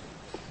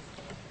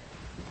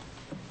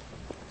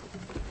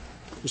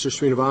 Mr.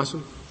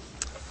 Srinivasan.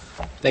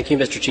 Thank you,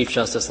 Mr. Chief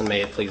Justice, and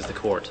may it please the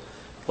Court.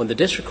 When the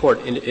district court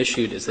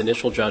issued its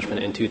initial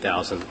judgment in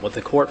 2000, what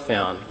the court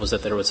found was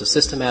that there was a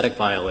systematic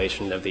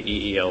violation of the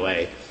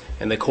EEOA,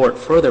 and the court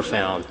further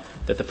found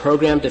that the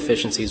program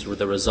deficiencies were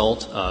the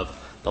result of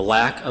the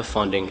lack of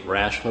funding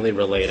rationally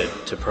related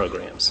to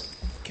programs.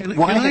 Can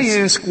I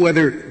ask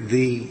whether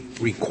the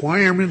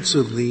requirements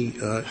of the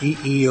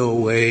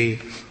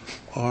EEOA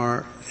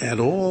are at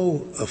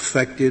all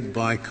affected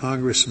by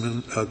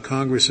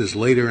Congress's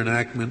later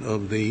enactment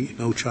of the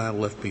No Child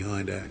Left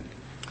Behind Act?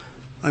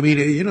 I mean,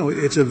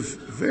 it's a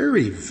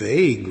very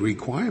vague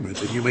requirement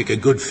that you make a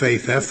good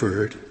faith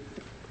effort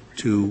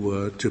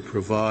to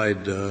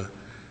provide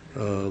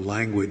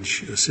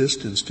language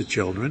assistance to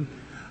children.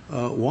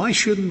 Why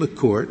shouldn't the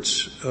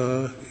courts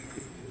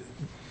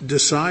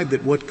decide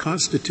that what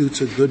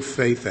constitutes a good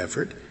faith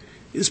effort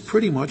is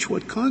pretty much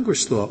what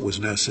Congress thought was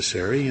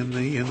necessary in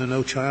the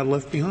No Child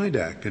Left Behind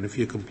Act? And if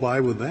you comply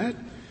with that,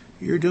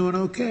 you're doing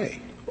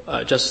okay.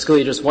 Justice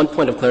Scalia, just one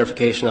point of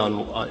clarification on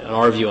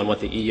our view on what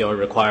the EEOA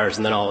requires,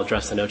 and then I'll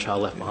address the No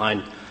Child Left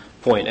Behind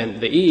point. And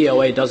the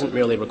EEOA doesn't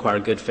merely require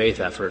good faith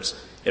efforts.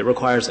 It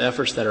requires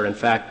efforts that are, in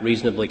fact,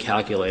 reasonably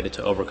calculated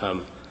to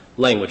overcome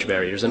language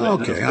barriers. And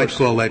okay, I'd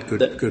call that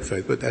good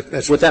faith, but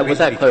that's with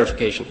that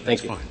clarification.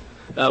 Thank you.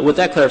 With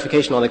that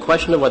clarification, on the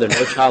question of whether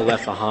No Child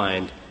Left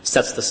Behind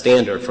sets the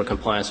standard for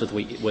compliance with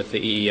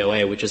the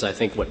EEOA, which is, I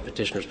think, what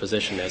petitioner's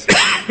position is,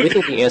 we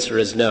think the answer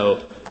is no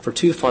for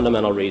two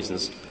fundamental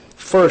reasons.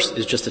 First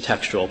is just a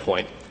textual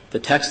point. The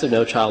text of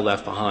No Child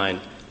Left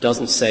Behind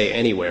doesn't say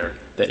anywhere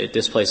that it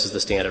displaces the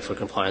standard for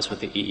compliance with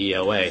the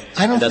EEOA.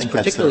 I don't think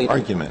that's their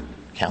argument,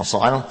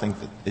 counsel. I don't think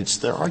that it's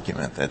their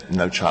argument that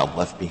No Child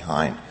Left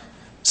Behind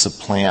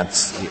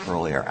supplants the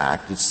earlier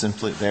act. It's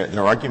simply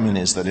their argument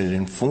is that it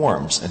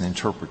informs an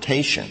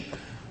interpretation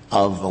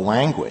of the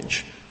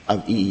language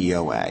of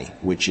EEOA,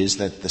 which is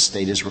that the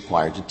state is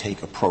required to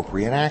take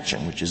appropriate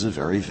action, which is a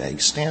very vague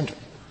standard.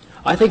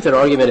 I think their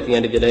argument at the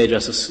end of the day,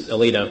 Justice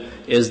Alito,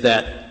 is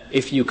that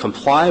if you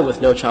comply with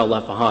No Child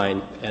Left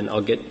Behind, and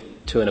I'll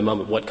get to in a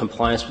moment what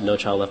compliance with No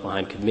Child Left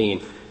Behind could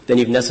mean, then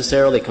you've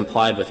necessarily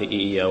complied with the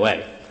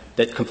EEOA.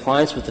 That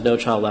compliance with the No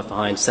Child Left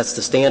Behind sets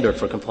the standard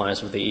for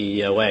compliance with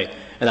the EEOA.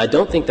 And I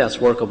don't think that's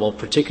workable,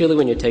 particularly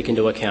when you take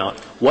into account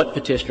what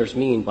petitioners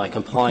mean by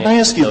compliance with No Child Left Behind. Can I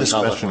ask you this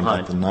question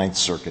about the Ninth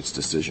Circuit's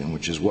decision,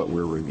 which is what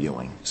we're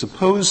reviewing?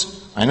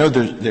 Suppose — I know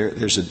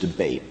there's a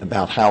debate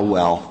about how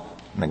well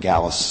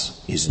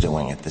Nogales is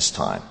doing at this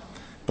time.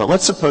 But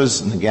let's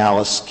suppose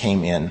Nogales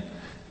came in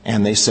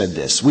and they said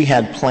this. We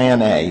had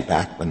Plan A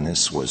back when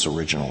this was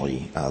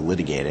originally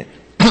litigated,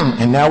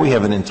 and now we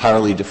have an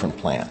entirely different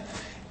plan.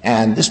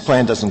 And this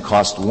plan doesn't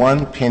cost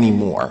 1 penny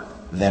more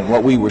than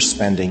what we were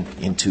spending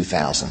in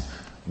 2000.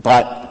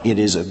 But it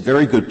is a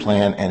very good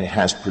plan, and it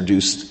has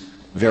produced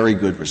very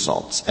good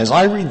results. As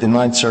I read the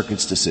Ninth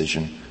Circuit's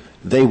decision,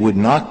 they would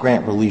not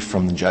grant relief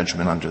from the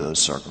judgment under those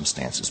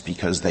circumstances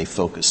because they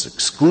focus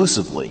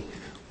exclusively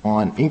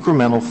on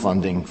incremental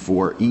funding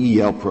for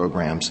EEL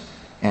programs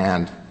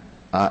and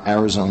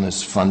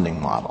Arizona's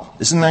funding model.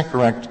 Isn't that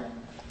correct?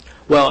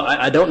 Well,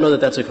 I don't know that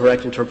that's a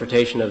correct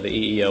interpretation of the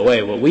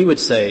EEOA. What we would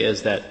say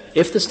is that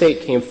if the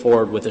state came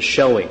forward with a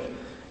showing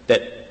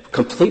that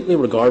completely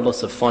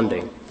regardless of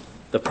funding,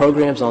 the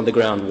programs on the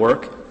ground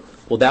work,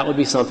 well, that would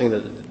be something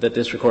that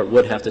district court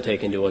would have to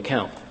take into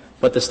account.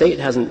 But the state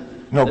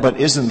hasn't. No, but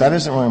that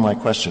isn't really my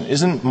question.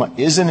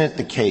 Isn't it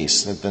the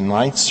case that the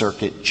Ninth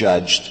Circuit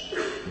judged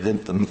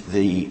that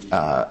the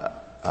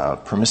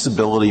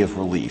permissibility of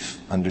relief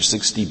under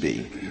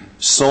 60B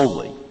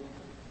solely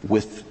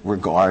with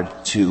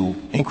regard to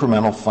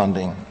incremental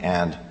funding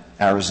and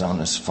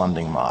Arizona's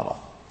funding model?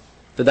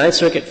 The Ninth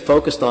Circuit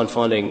focused on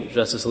funding,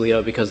 Justice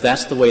Alito, because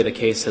that's the way the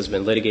case has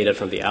been litigated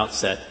from the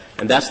outset,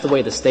 and that's the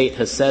way the state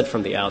has said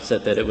from the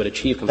outset that it would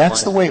achieve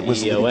compliance with the EEOA. That's the way it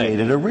was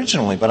litigated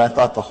originally, but I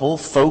thought the whole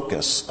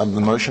focus of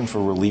the motion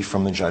for relief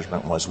from the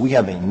judgment was we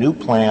have a new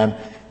plan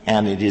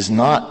and it is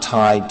not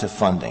tied to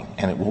funding,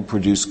 and it will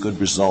produce good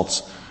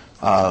results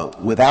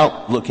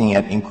without looking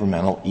at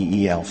incremental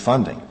EEL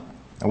funding.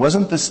 Now,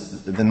 wasn't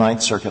the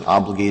Ninth Circuit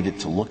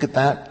obligated to look at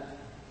that?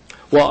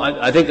 Well,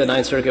 I think the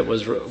Ninth Circuit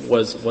was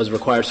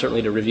required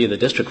certainly to review the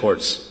district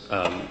court's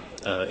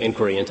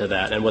inquiry into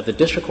that. And what the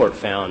district court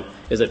found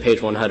is at page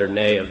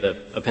 100A of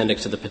the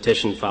appendix to the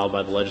petition filed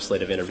by the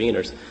legislative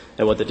interveners.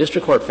 And what the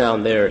district court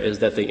found there is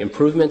that the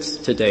improvements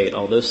to date,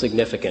 although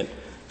significant,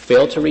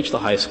 failed to reach the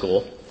high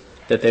school,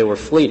 that they were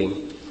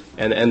fleeting.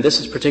 And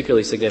this is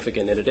particularly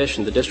significant. In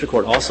addition, the district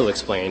court also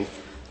explained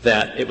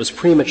that it was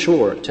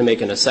premature to make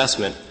an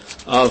assessment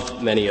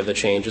of many of the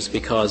changes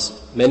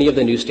because many of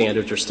the new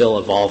standards are still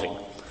evolving.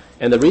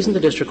 And the reason the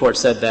district court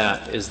said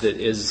that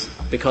is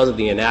because of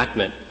the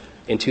enactment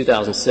in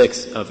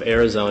 2006 of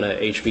Arizona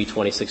HB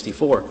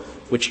 2064,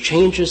 which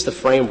changes the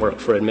framework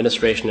for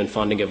administration and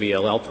funding of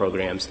ELL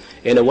programs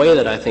in a way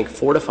that I think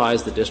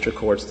fortifies the district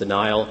court's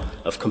denial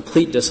of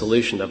complete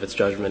dissolution of its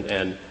judgment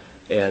and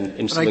and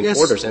issuing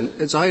orders. And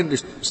as I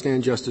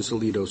understand Justice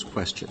Alito's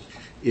question,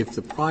 if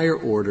the prior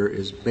order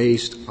is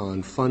based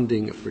on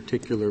funding a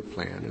particular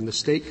plan and the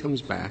state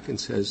comes back and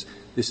says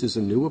this is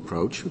a new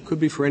approach, it could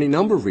be for any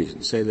number of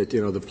reasons, say that,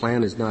 the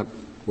plan is not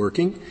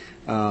working,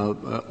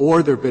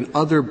 or there have been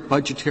other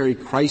budgetary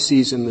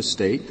crises in the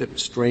state that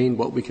strain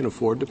what we can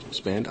afford to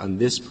spend on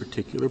this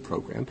particular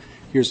program.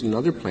 Here's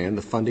another plan.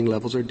 The funding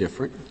levels are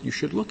different. You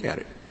should look at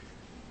it.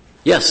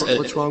 Yes.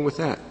 What's wrong with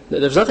that?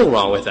 There's nothing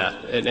wrong with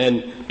that.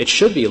 And it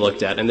should be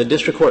looked at. And the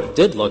district court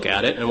did look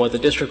at it. And what the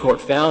district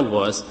court found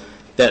was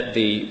that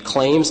the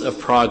claims of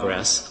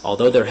progress,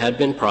 although there had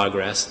been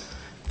progress,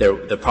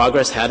 the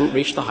progress hadn't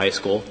reached the high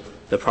school,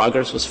 the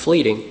progress was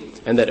fleeting,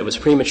 and that it was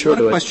premature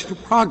to — It's not a question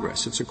of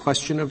progress. It's a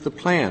question of the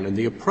plan and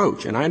the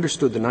approach. And I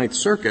understood the Ninth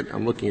Circuit,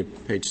 I'm looking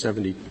at page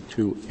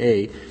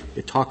 72A,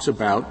 it talks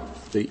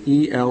about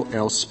the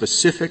ELL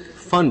specific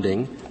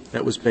funding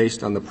that was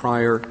based on the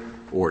prior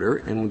order,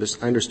 and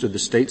I understood the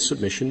state's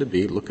submission to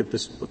be, look at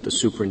this, what the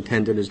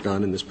superintendent has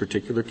done in this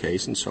particular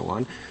case and so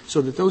on,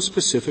 so that those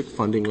specific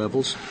funding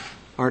levels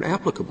aren't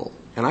applicable.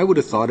 And I would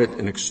have thought it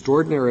an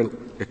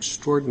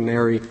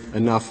extraordinary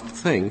enough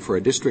thing for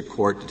a district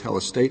court to tell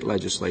a state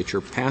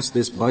legislature, pass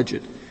this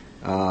budget,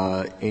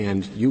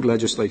 and you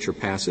legislature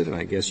pass it, and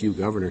I guess you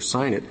governor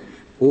sign it,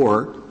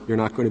 or you're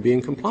not going to be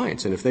in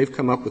compliance. And if they've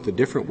come up with a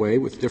different way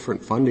with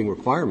different funding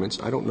requirements,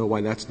 I don't know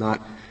why that's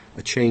not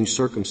a changed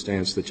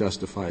circumstance that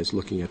justifies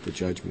looking at the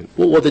judgment.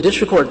 Well, the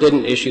district court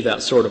didn't issue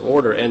that sort of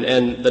order.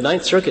 And the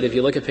Ninth Circuit, if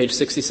you look at page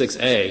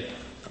 66A,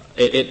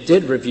 it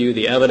did review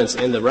the evidence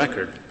in the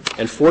record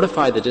and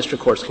fortified the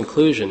district court's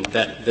conclusion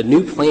that the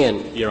new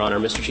plan, Your Honor,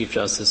 Mr. Chief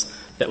Justice,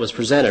 that was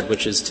presented,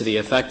 which is to the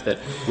effect that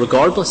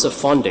regardless of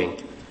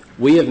funding,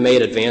 we have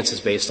made advances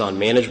based on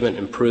management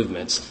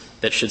improvements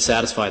that should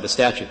satisfy the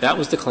statute. That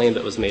was the claim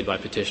that was made by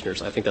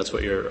petitioners. I think that's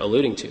what you're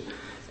alluding to.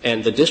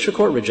 And the district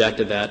court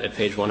rejected that at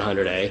page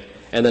 100A,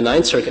 and the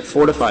Ninth Circuit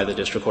fortified the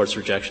district court's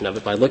rejection of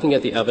it by looking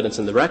at the evidence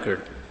in the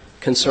record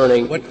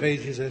concerning — What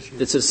page is this?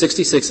 It's at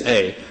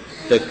 66A.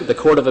 The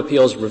Court of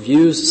Appeals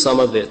reviews some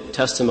of the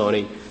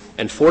testimony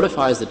and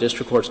fortifies the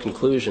district court's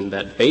conclusion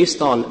that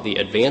based on the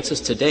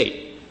advances to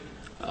date,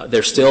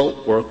 there's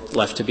still work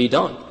left to be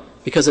done.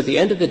 Because at the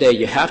end of the day,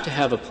 you have to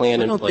have a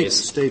plan in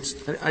place.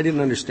 I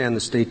didn't understand the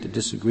state to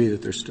disagree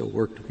that there's still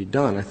work to be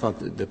done. I thought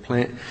that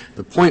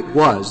the point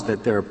was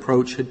that their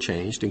approach had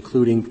changed,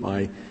 including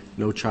by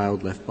No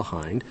Child Left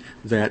Behind,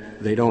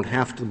 that they don't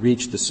have to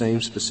reach the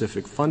same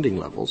specific funding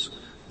levels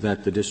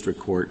that the district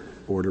court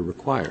order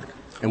required.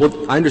 And what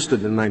I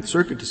understood the Ninth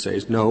Circuit to say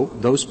is, no,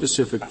 those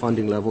specific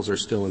funding levels are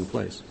still in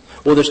place.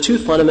 Well, there's two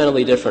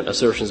fundamentally different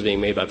assertions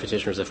being made by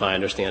petitioners, if I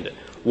understand it.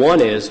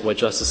 One is what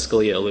Justice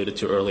Scalia alluded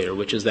to earlier,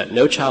 which is that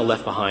No Child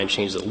Left Behind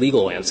changed the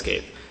legal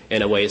landscape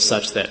in a way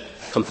such that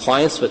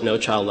compliance with No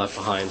Child Left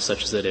Behind,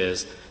 such as it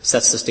is,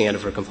 sets the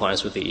standard for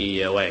compliance with the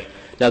EEOA.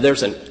 Now,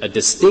 there's a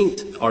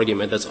distinct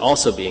argument that's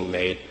also being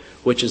made,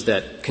 which is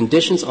that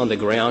conditions on the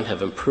ground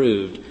have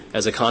improved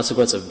as a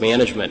consequence of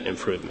management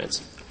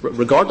improvements.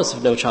 Regardless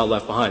of No Child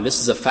Left Behind, this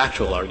is a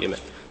factual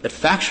argument, that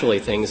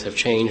factually things have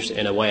changed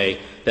in a way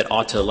that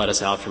ought to let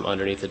us out from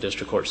underneath the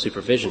district court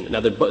supervision. Now,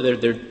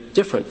 they're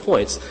different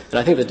points, and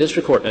I think the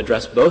district court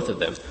addressed both of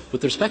them.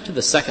 With respect to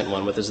the second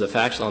one, which is the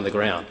facts on the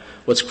ground,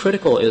 what's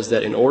critical is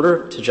that in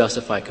order to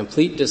justify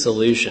complete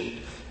dissolution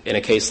in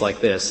a case like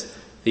this,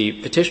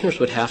 the petitioners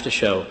would have to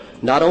show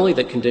not only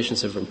that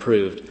conditions have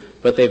improved,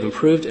 but they've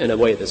improved in a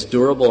way that's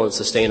durable and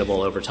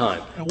sustainable over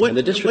time. And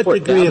the district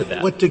court doubted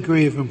that. What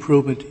degree of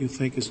improvement do you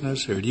think is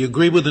necessary? Do you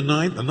agree with the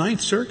Ninth? The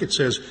Ninth Circuit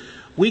says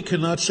we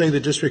cannot say the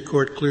district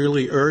court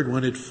clearly erred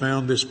when it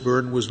found this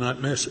burden was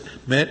not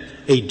met.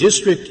 A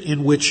district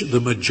in which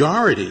the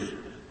majority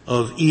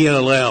of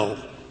ELL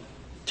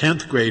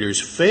 10th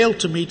graders fail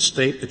to meet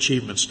state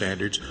achievement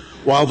standards,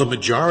 while the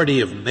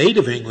majority of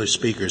native English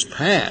speakers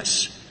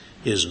pass,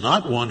 is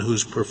not one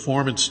whose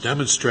performance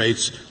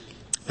demonstrates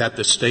that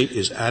the state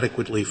is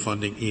adequately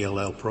funding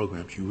ELL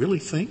programs. You really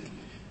think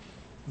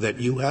that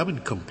you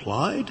haven't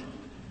complied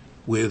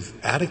with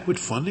adequate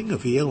funding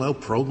of ELL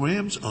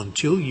programs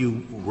until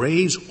you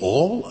raise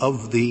all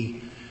of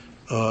the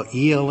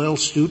ELL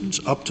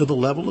students up to the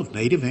level of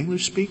native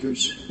English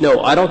speakers?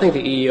 No, I don't think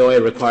the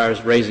EEOA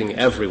requires raising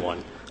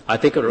everyone. I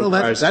think it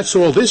requires. That's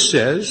all this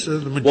says. The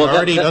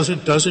majority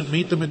doesn't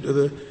meet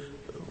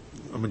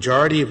a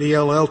majority of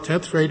ELL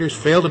 10th graders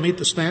fail to meet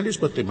the standards,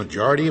 but the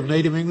majority of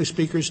native English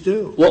speakers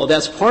do. Well,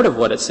 that's part of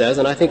what it says,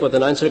 and I think what the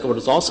Ninth Circuit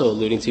was also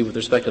alluding to with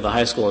respect to the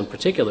high school in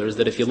particular is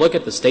that if you look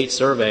at the state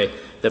survey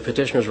that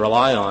petitioners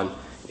rely on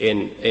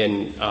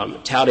in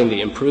touting the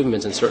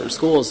improvements in certain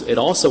schools, it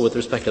also, with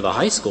respect to the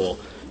high school,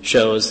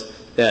 shows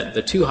that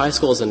the two high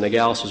schools in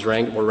Nogales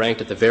were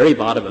ranked at the very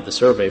bottom of the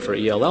survey for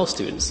ELL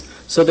students.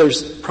 So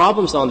there's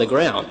problems on the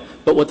ground,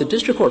 But what the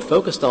district court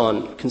focused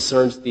on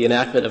concerns the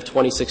enactment of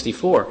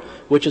 2064,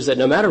 which is that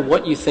no matter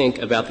what you think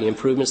about the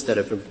improvements that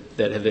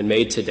have been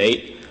made to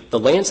date, the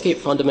landscape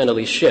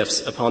fundamentally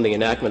shifts upon the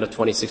enactment of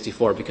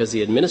 2064 because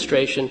the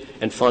administration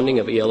and funding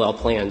of ELL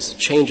plans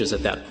changes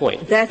at that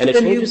point. That's and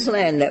the new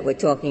plan that we're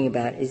talking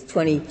about is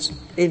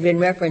there've been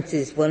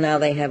references, well, now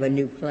they have a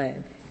new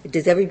plan.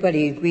 Does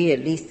everybody agree at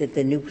least that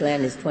the new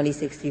plan is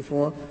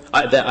 2064?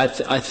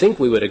 I think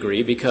we would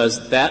agree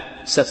because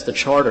that sets the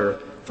charter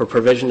for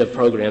provision of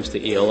programs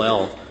to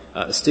ELL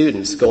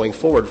students going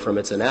forward from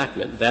its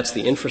enactment. That's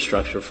the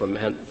infrastructure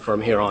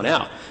from here on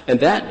out. And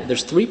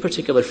there's three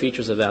particular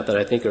features of that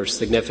I think are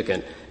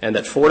significant and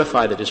that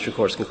fortify the district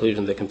court's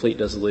conclusion that complete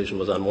dissolution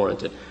was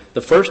unwarranted.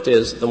 The first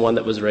is the one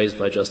that was raised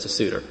by Justice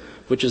Souter,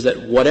 which is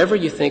that whatever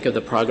you think of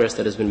the progress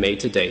that has been made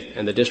to date,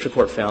 and the district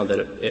court found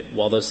that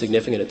while though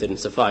significant, it didn't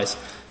suffice,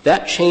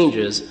 that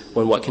changes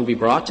when what can be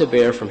brought to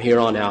bear from here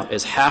on out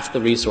is half the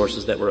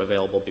resources that were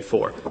available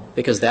before,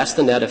 because that's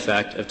the net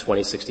effect of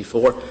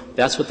 2064.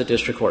 That's what the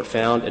district court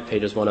found at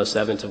pages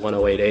 107 to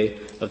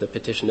 108A of the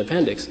petition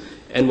appendix.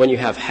 And when you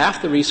have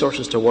half the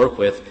resources to work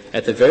with,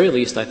 at the very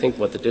least, I think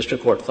what the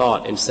district court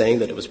thought in saying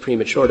that it was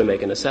premature to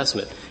make an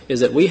assessment is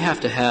that we have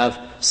to have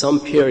some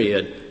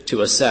period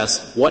to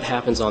assess what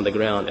happens on the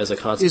ground as a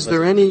consequence of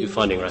the new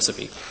funding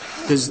recipe.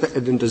 Does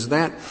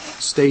that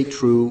stay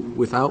true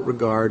without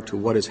regard to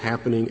what is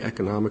happening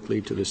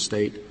economically to the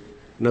state?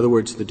 In other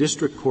words, the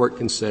district court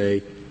can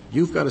say,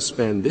 you've got to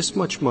spend this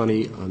much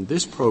money on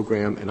this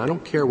program, and I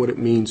don't care what it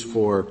means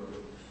for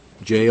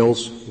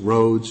jails,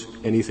 roads,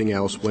 anything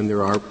else, when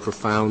there are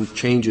profound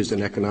changes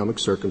in economic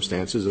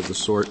circumstances of the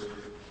sort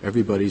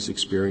everybody's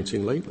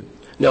experiencing lately.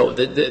 No,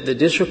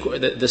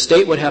 the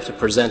state would have to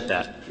present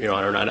that, Your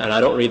Honor, and I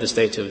don't read the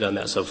state to have done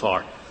that so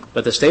far.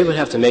 But the state would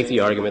have to make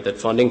the argument that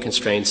funding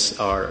constraints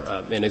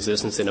are in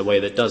existence in a way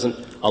that doesn't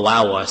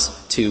allow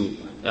us to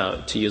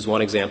use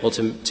one example,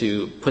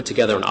 to put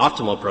together an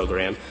optimal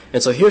program.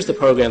 And so here's the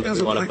program that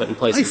we want to put in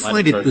place. I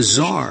find it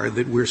bizarre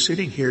that we're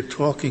sitting here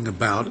talking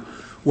about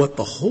what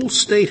the whole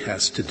state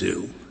has to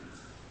do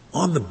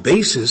on the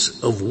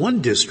basis of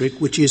one district,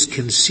 which is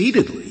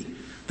conceitedly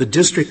the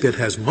district that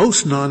has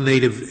most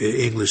non-native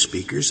English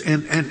speakers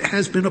and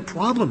has been a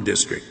problem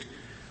district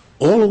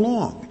all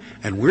along.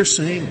 And we're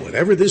saying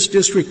whatever this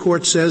district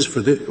court says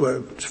for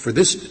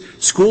this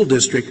school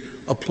district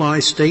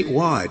applies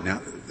statewide.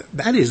 Now,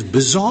 that is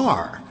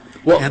bizarre.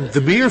 Well, and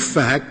the mere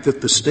fact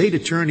that the state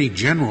attorney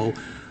general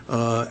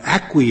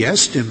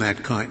acquiesced in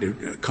that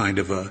kind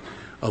of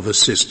a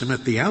system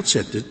at the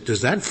outset,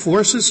 does that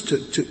force us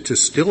to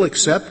still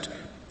accept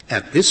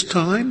at this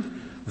time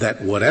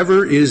that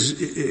whatever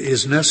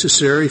is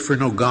necessary for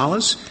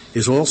Nogales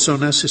is also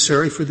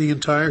necessary for the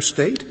entire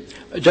state?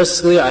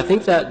 Justice Scalia, I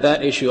think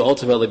that issue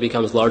ultimately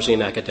becomes largely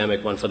an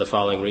academic one for the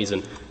following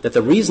reason, that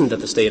the reason that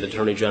the state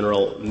attorney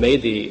general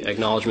made the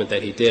acknowledgement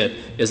that he did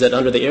is that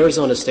under the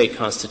Arizona state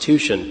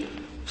constitution,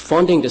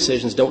 funding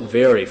decisions don't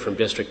vary from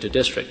district to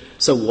district.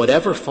 So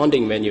whatever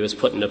funding menu is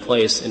put into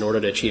place in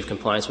order to achieve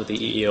compliance with the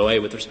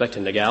EEOA with respect to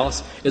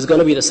Nogales is going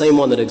to be the same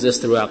one that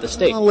exists throughout the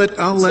state. I'll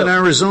let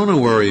Arizona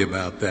worry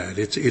about that.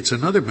 It's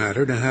another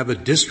matter to have a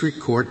district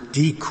court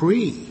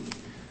decree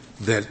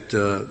that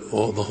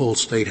the whole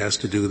state has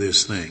to do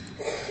this thing.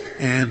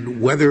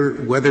 And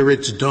whether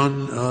it's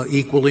done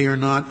equally or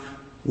not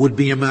would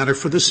be a matter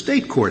for the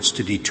state courts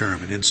to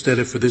determine instead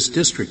of for this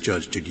district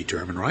judge to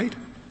determine, right?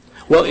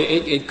 Well,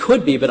 it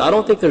could be, but I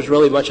don't think there's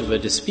really much of a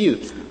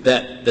dispute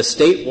that the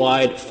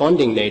statewide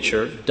funding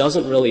nature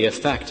doesn't really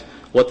affect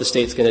what the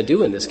state's going to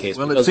do in this case.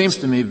 Well, it seems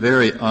to me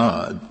very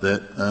odd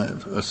that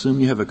assume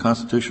you have a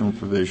constitutional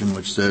provision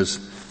which says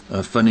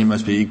funding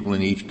must be equal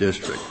in each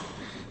district.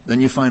 Then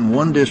you find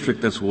one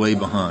district that's way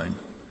behind,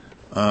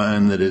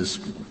 and that is,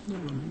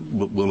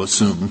 we'll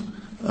assume,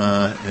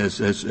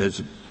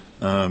 has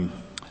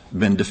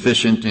been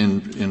deficient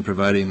in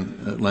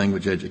providing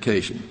language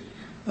education.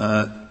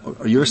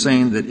 You're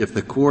saying that if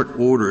the court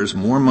orders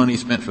more money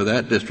spent for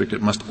that district,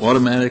 it must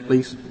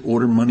automatically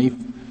order money,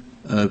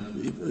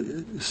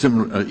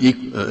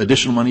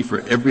 additional money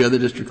for every other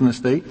district in the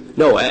state?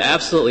 No,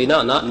 absolutely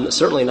not.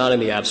 Certainly not in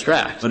the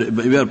abstract.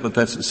 But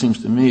that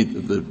seems to me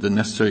the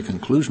necessary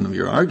conclusion of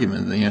your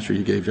argument, and the answer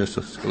you gave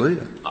Justice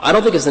Scalia. I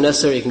don't think it's the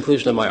necessary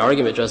conclusion of my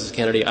argument, Justice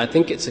Kennedy. I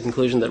think it's a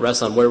conclusion that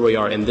rests on where we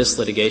are in this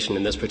litigation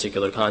in this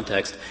particular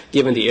context,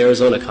 given the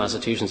Arizona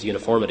Constitution's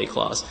uniformity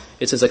clause.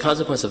 It's as a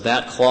consequence of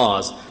that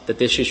clause that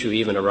this issue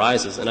even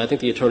arises, and I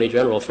think the Attorney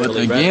General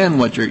fairly But again,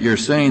 what you're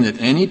saying that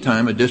any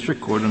time a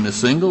district court in a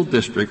single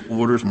district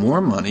orders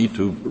more money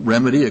to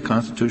remedy a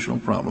constitutional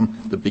problem,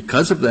 that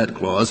because of that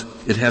clause,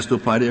 it has to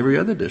apply to every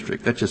other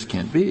district. That just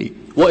can't be.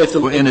 Well,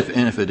 and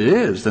if it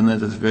is, then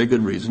there's a very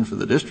good reason for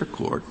the district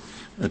court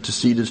to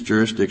cede its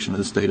jurisdiction to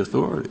the state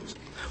authorities.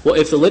 Well,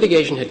 if the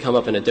litigation had come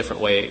up in a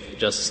different way,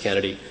 Justice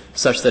Kennedy,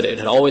 such that it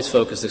had always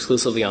focused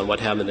exclusively on what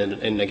happened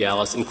in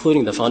Nogales,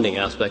 including the funding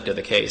aspect of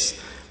the case,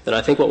 then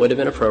I think what would have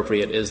been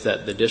appropriate is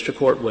that the district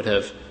court would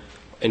have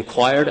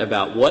inquired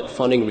about what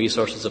funding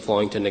resources are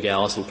flowing to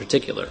Nogales in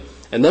particular.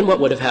 And then what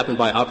would have happened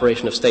by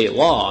operation of state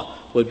law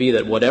would be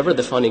that whatever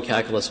the funding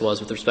calculus was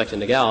with respect to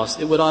Nogales,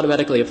 it would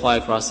automatically apply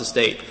across the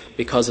state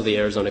because of the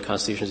Arizona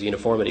Constitution's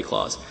uniformity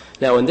clause.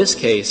 Now, in this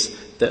case,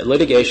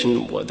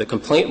 the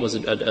complaint was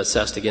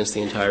assessed against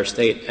the entire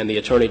state, and the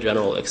Attorney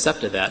General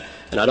accepted that.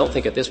 And I don't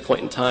think at this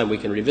point in time we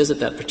can revisit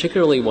that,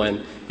 particularly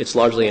when it's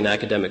largely an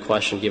academic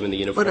question given the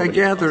uniformity But I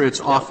gather clause. it's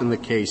often the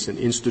case in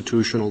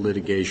institutional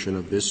litigation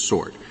of this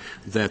sort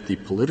that the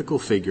political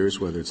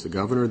figures, whether it's the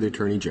governor or the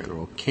Attorney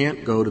General,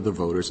 can't go to the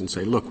voters and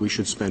say, look, we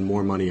should spend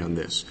more money on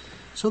this.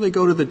 So they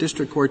go to the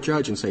district court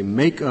judge and say,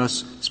 make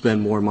us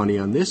spend more money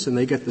on this, and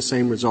they get the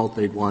same result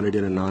they'd wanted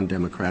in a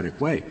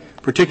non-democratic way,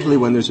 particularly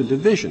when there's a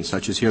division,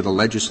 such as here the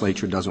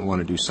legislature doesn't want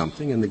to do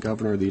something and the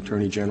governor or the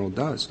Attorney General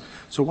does.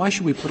 So why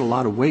should we put a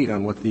lot of weight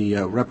on what the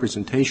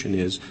representation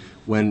is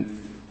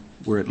when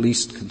we're at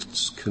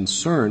least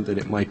concerned that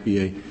it might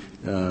be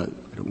I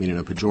don't mean in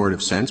a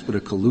pejorative sense, but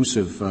a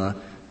collusive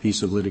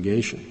piece of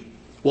litigation?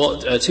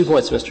 Well, 2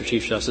 points, Mr.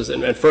 Chief Justice.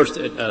 And first,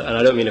 and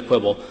I don't mean to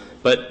quibble,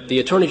 but the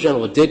Attorney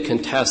General did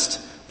contest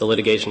the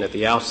litigation at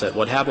the outset.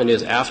 What happened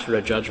is after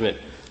a judgment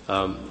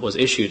was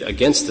issued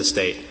against the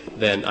state,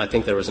 then I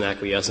think there was an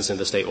acquiescence in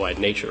the statewide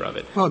nature of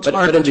it. Well, it's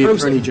hard for the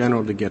Attorney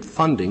General to get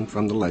funding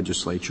from the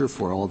legislature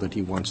for all that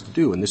he wants to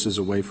do, and this is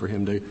a way for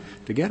him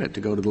to get it,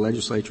 to go to the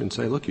legislature and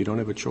say, look, you don't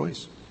have a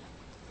choice.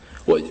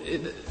 Well,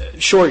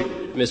 sure,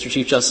 Mr.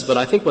 Chief Justice, but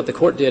I think what the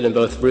Court did in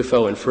both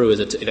Rufo and Frew is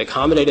it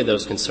accommodated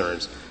those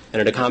concerns,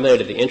 and it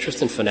accommodated the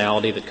interest in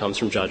finality that comes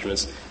from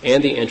judgments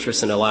and the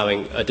interest in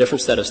allowing a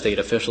different set of state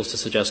officials to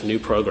suggest new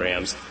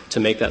programs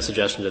to make that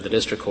suggestion to the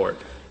district court.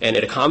 And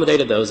it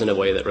accommodated those in a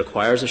way that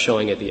requires a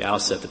showing at the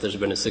outset that there's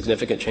been a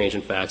significant change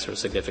in facts or a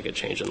significant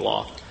change in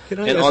law.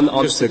 Can I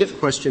ask just a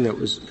question that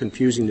was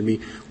confusing to me?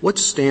 What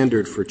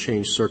standard for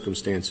changed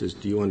circumstances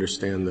do you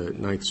understand the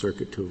Ninth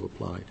Circuit to have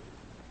applied?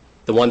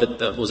 The one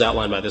that was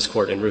outlined by this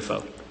Court in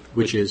Rufo.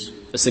 Which is?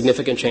 A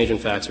significant change in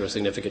facts or a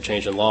significant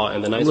change in law.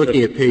 And the Ninth Circuit.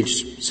 Looking at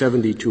page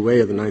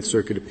 72A of the Ninth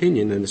Circuit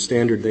opinion, and the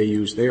standard they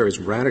use there is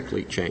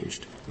radically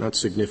changed, not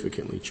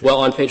significantly changed. Well,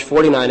 on page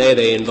 49A,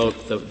 they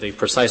invoke the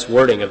precise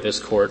wording of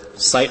this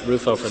Court, cite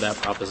Rufo for that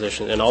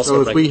proposition, and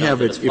also so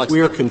if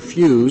we are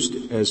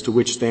confused as to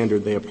which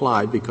standard they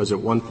applied, because at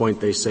one point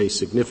they say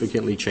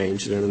significantly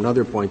changed, and at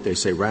another point they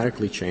say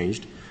radically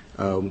changed,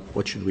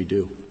 what should we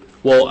do?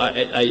 Well,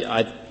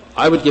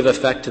 I would give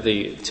effect to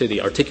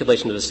the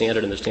articulation of the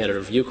standard and the standard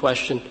review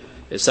question,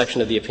 a section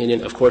of the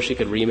opinion. Of course, you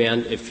could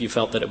remand if you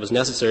felt that it was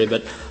necessary,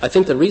 but I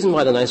think the reason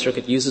why the Ninth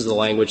Circuit uses the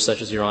language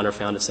such as Your Honor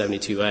found at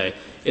 72A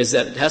is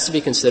that it has to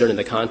be considered in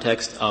the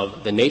context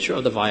of the nature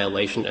of the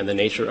violation and the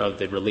nature of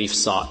the relief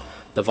sought.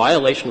 The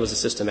violation was a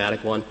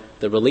systematic one.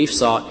 The relief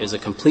sought is a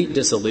complete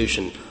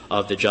dissolution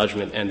of the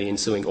judgment and the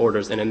ensuing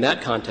orders. And in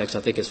that context, I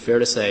think it's fair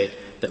to say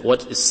that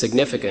what is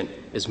significant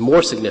is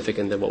more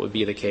significant than what would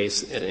be the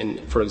case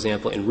for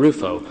example, in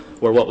Rufo,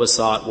 where what was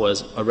sought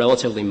was a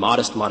relatively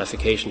modest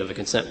modification of a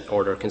consent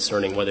order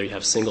concerning whether you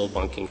have single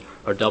bunking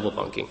or double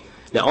bunking.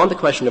 Now, on the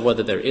question of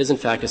whether there is in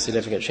fact a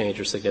significant change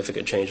or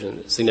significant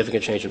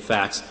change in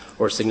facts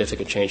or a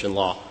significant change in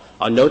law,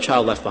 on No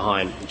Child Left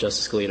Behind,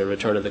 Justice Scalia, to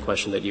return to the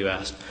question that you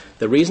asked,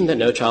 the reason that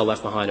No Child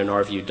Left Behind, in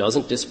our view,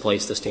 doesn't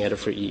displace the standard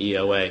for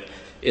EEOA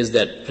is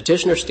that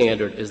petitioner's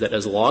standard is that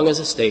as long as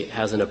a state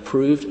has an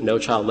approved No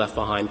Child Left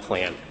Behind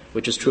plan,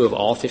 which is true of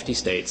all 50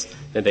 states,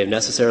 then they've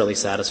necessarily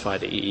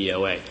satisfied the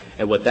EEOA.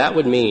 And what that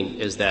would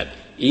mean is that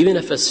even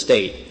if a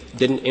state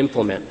didn't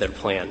implement their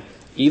plan,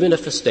 even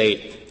if a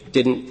state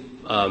didn't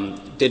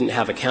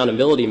have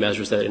accountability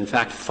measures that in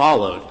fact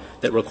followed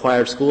that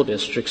required school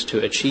districts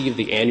to achieve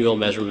the annual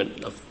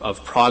measurement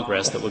of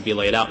progress that would be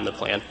laid out in the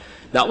plan.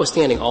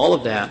 Notwithstanding all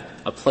of that,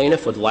 a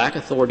plaintiff would lack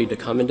authority to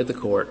come into the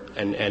court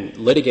and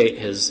litigate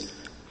his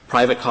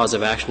private cause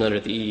of action under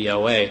the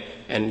EEOA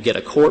and get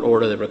a court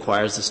order that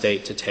requires the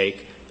state to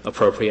take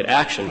appropriate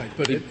action,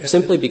 right,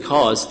 simply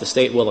because the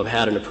state will have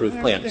had an approved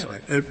plan.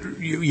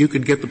 You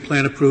could get the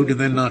plan approved and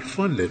then not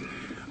fund it,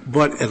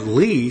 but at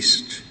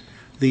least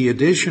the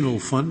additional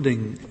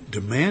funding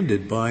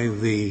demanded by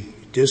the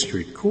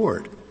district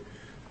court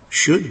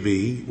should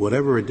be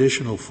whatever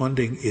additional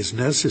funding is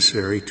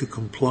necessary to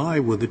comply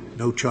with the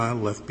No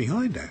Child Left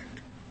Behind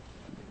Act.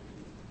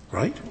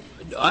 Right?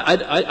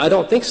 I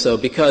don't think so,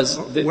 because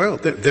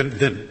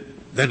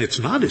then it's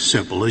not as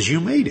simple as you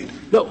made it.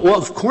 No, well,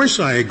 of course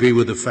I agree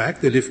with the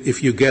fact that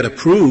if you get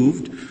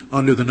approved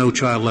under the No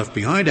Child Left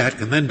Behind Act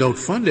and then don't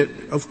fund it,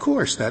 of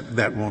course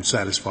that won't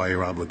satisfy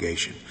your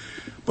obligation.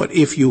 But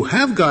if you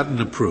have gotten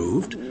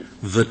approved,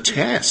 the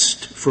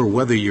test for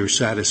whether you're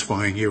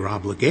satisfying your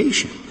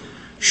obligation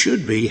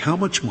should be how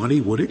much money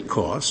would it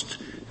cost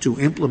to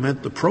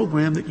implement the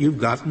program that you've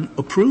gotten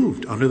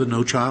approved under the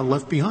No Child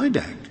Left Behind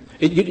Act.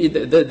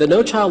 The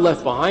No Child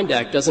Left Behind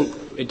Act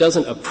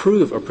doesn't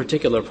approve a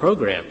particular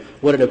program.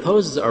 What it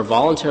imposes are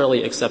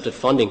voluntarily accepted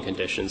funding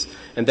conditions,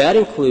 and that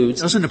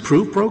includes. It doesn't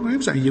approve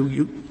programs? No,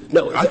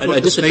 I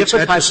thought the states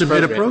had to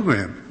submit a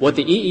program. What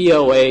the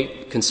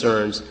EEOA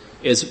concerns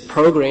is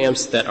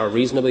programs that are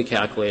reasonably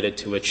calculated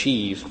to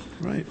achieve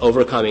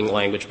overcoming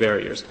language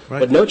barriers.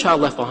 What No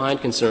Child Left Behind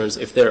concerns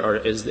if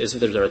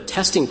there's a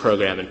testing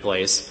program in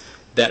place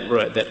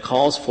that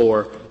calls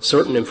for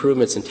certain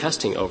improvements in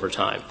testing over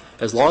time.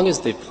 As long as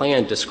the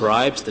plan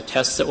describes the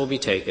tests that will be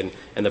taken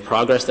and the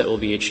progress that will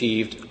be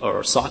achieved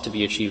or sought to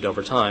be achieved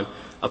over time,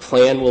 a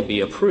plan will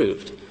be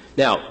approved.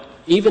 Now,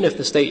 even if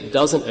the state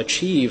doesn't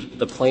achieve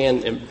the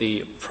plan and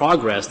the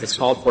progress that's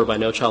called for by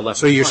No Child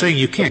Left Behind. So you're saying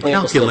you can't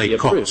calculate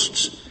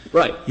costs.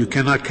 Right. You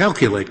cannot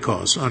calculate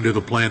costs under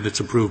the plan that's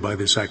approved by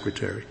the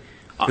Secretary.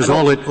 Because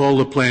all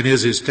the plan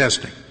is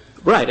testing.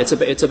 Right.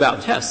 It's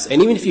about tests.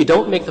 And even if you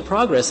don't make the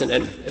progress, and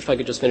if I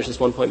could just finish this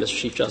one point, Mr.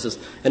 Chief Justice,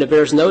 and it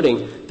bears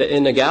noting that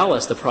in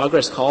Nogales, the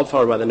progress called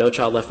for by the No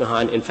Child Left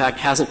Behind, in fact,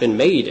 hasn't been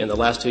made in the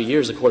last 2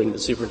 years, according to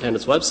the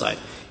superintendent's website.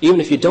 Even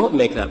if you don't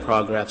make that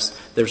progress,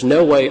 there's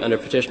no way under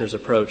petitioner's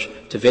approach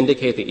to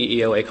vindicate the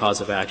EEOA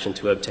cause of action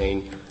to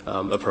obtain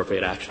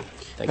appropriate action.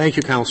 Thank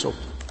you, counsel.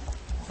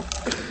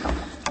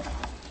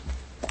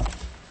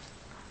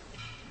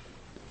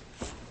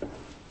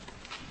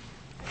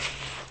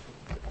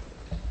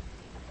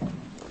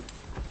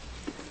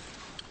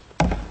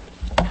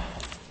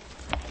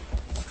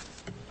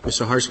 Ms.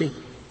 Saharsky?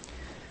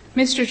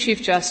 Mr.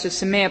 Chief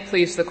Justice, and may it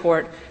please the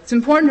Court, it's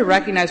important to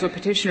recognize what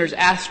petitioners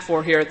asked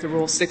for here at the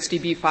Rule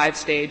 60b-5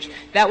 stage.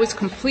 That was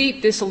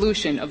complete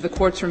dissolution of the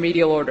Court's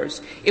remedial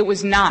orders. It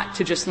was not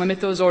to just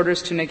limit those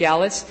orders to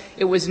Nogales.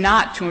 It was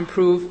not to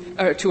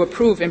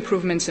approve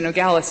improvements in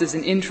Nogales as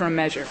an interim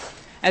measure.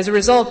 As a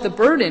result, the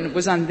burden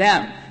was on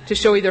them to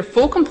show either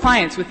full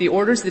compliance with the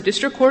orders the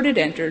district court had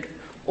entered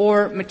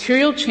or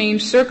material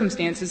change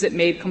circumstances that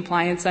made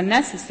compliance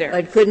unnecessary.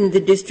 But couldn't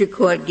the district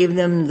court give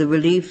them the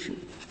relief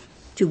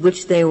to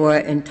which they were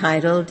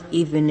entitled,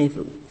 even if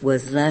it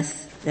was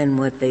less than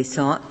what they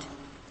sought?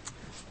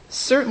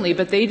 Certainly,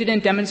 but they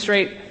didn't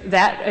demonstrate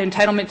that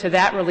entitlement to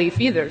that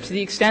relief either, to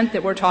the extent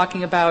that we're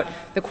talking about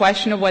the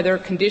question of whether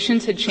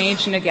conditions had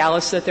changed in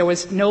Nogales so that there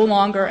was no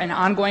longer an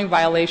ongoing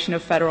violation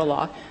of federal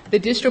law. The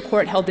district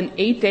court held an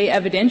 8-day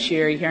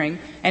evidentiary hearing,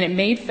 and it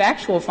made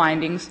factual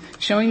findings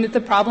showing that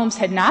the problems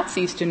had not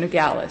ceased in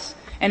Nogales.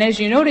 And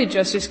as you noted,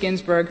 Justice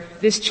Ginsburg,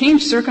 this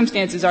changed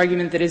circumstances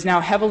argument that is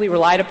now heavily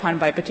relied upon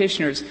by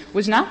petitioners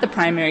was not the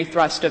primary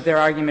thrust of their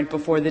argument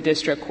before the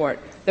district court.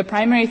 The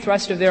primary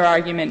thrust of their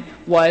argument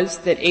was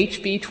that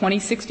HB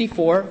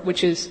 2064,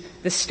 which is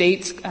the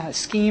state's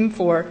scheme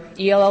for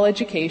ELL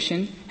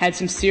education, had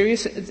some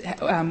serious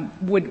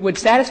would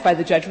satisfy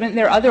the judgment.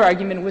 Their other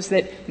argument was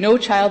that No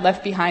Child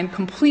Left Behind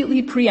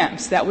completely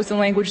preempts, that was the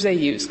language they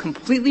used,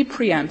 completely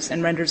preempts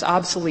and renders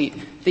obsolete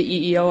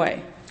the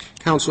EEOA.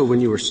 Counsel,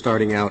 when you were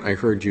starting out, I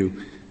heard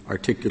you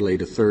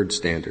articulate a third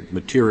standard,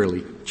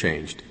 materially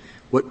changed.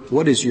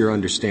 What is your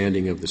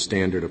understanding of the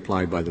standard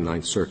applied by the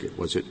Ninth Circuit?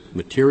 Was it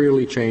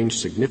materially changed,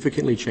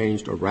 significantly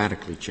changed, or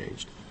radically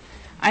changed?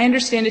 I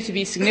understand it to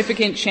be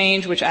significant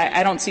change, which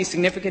I don't see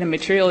significant and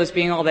material as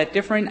being all that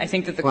different. I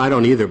think that I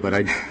don't either, but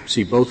I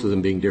see both of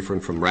them being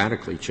different from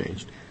radically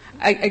changed.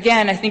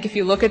 Again, I think if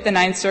you look at the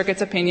Ninth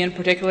Circuit's opinion,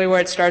 particularly where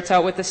it starts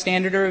out with the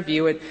standard of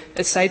review,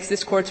 it cites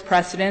this Court's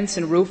precedents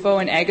in Rufo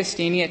and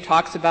Agostini. It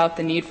talks about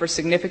the need for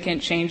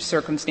significant change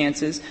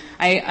circumstances.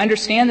 I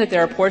understand that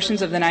there are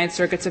portions of the Ninth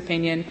Circuit's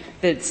opinion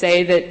that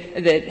say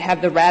that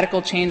have the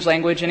radical change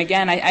language. And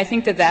again, I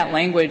think that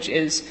language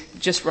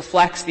just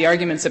reflects the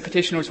arguments that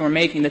petitioners were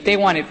making, that they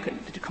wanted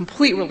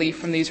complete relief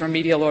from these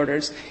remedial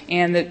orders,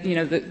 and that,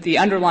 the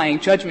underlying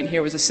judgment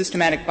here was a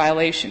systematic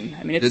violation.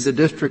 I mean, did the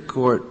district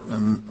court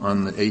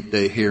on the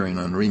 8-day hearing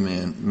on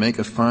remand make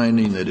a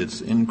finding that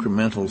its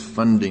incremental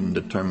funding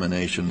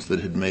determinations that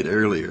it had made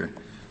earlier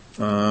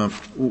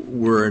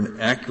were an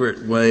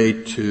accurate way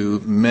to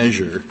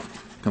measure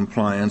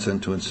compliance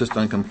and to insist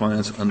on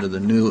compliance under the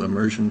new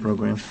immersion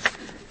program?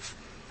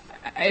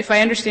 If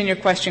I understand your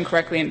question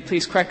correctly, and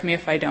please correct me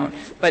if I don't,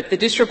 but the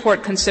district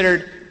court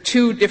considered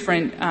two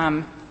different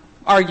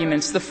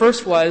arguments. The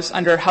first was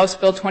under House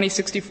Bill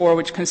 2064,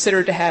 which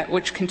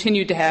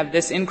continued to have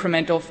this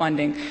incremental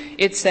funding.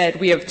 It said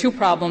we have two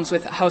problems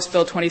with House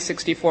Bill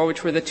 2064,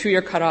 which were the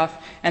 2-year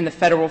cutoff and the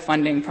federal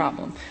funding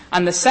problem.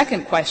 On the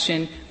second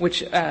question, which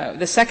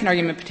the second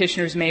argument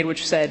petitioners made,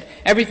 which said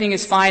everything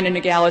is fine in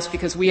Nogales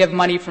because we have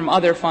money from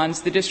other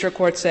funds, the district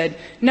court said,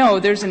 no,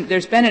 there's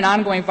been an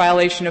ongoing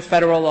violation of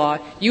federal law.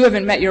 You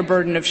haven't met your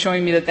burden of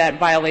showing me that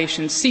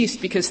violation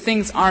ceased because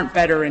things aren't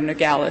better in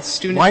Nogales.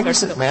 Why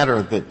does it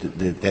matter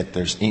that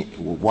there's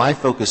why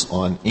focus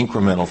on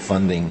incremental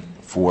funding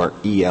for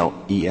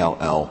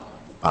ELL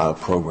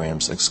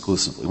programs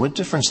exclusively? What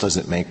difference does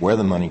it make where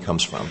the money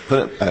comes from?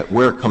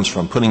 Where it comes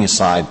from, putting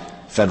aside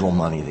federal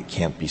money that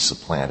can't be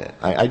supplanted?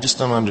 I just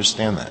don't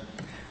understand that.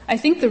 I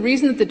think the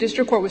reason that the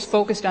district court was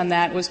focused on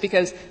that was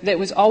because that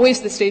was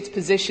always the state's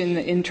position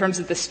in terms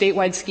of the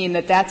statewide scheme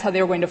that that's how they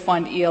were going to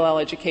fund ELL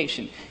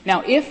education.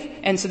 Now,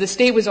 so the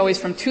state was always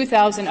from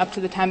 2000 up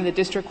to the time of the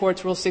district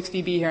court's Rule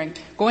 60B hearing,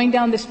 going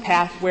down this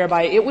path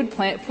whereby it would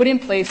put in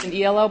place an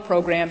ELL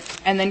program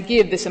and then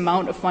give this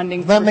amount of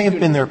funding. That may have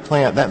been their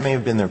plan. That may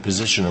have been their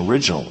position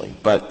originally,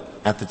 but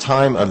at the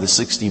time of the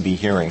 60B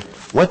hearing,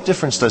 what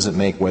difference does it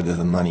make whether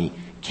the money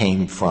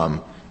came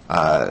from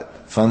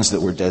funds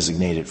that were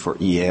designated for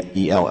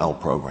ELL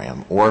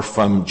program or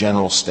from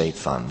general state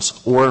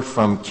funds or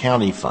from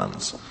county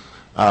funds?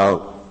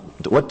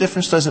 What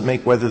difference does it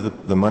make whether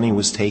the money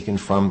was taken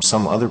from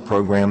some other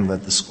program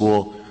that the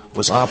school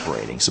was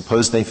operating?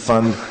 Suppose they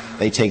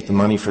take the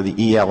money for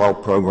the ELL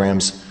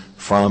programs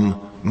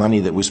from money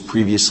that was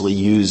previously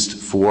used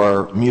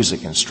for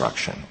music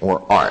instruction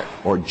or art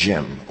or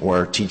gym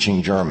or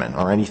teaching German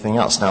or anything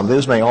else. Now,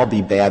 those may all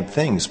be bad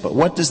things, but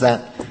what does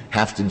that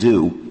have to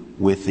do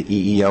with the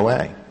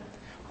EEOA?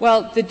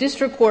 Well, the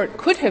district court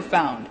could have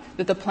found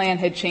that the plan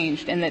had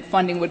changed and that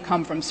funding would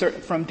come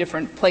from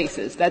different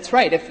places. That's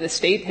right. If the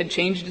state had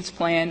changed its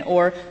plan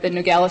or that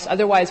Nogales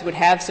otherwise would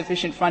have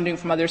sufficient funding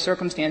from other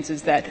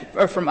circumstances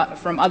or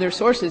from other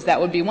sources, that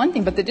would be one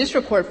thing. But the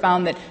district court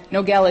found that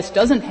Nogales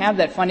doesn't have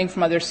that funding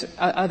from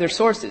other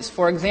sources.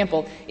 For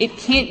example, it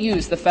can't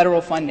use the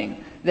federal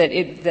funding that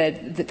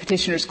the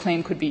petitioner's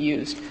claim could be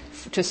used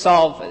to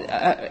solve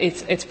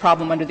its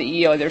problem under the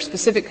EEO. There are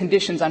specific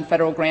conditions on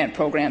federal grant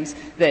programs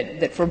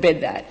that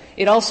forbid that.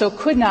 It also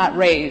could not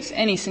raise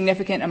any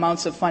significant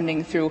amounts of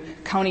funding through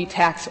county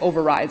tax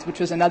overrides,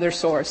 which was another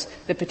source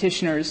that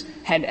petitioners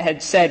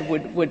had said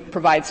would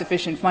provide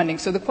sufficient funding.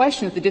 So the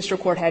question that the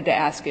district court had to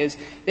ask is,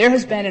 there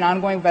has been an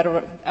ongoing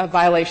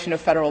violation of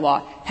federal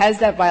law. Has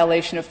that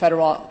violation of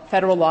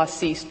federal law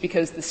ceased?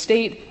 Because the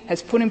state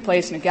has put in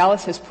place,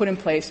 Nogales has put in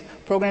place,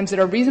 programs that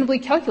are reasonably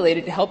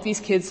calculated to help these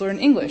kids learn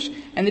English.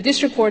 And the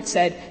district court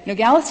said,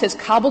 Nogales has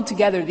cobbled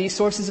together these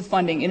sources of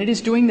funding, and it is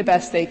doing the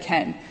best they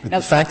can. But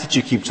the fact that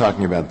you keep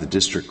talking about the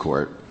district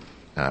court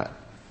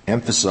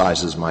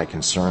emphasizes my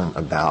concern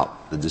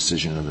about the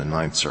decision of the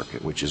Ninth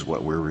Circuit, which is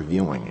what we're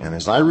reviewing. And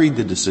as I read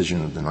the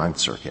decision of the Ninth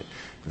Circuit,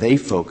 they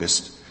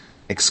focused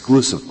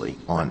exclusively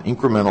on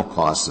incremental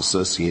costs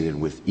associated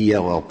with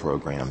ELL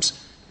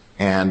programs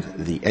and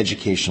the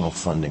educational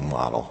funding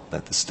model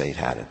that the state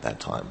had at that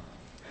time.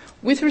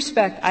 With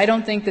respect, I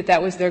don't think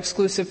that was their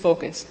exclusive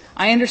focus.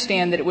 I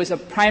understand that it was a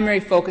primary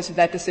focus of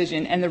that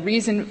decision, and the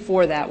reason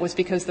for that was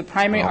because the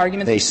primary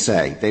argument — They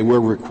say they were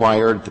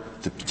required,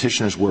 the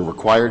petitioners were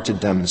required to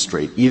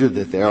demonstrate either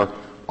that there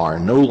are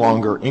no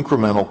longer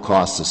incremental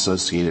costs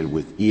associated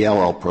with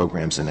ELL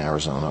programs in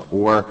Arizona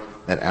or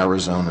that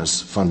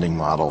Arizona's funding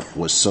model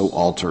was so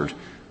altered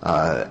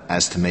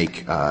as to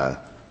make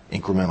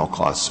incremental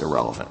costs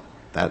irrelevant.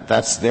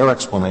 That's their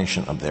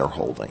explanation of their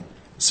holding.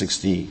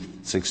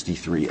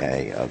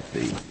 63A of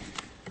the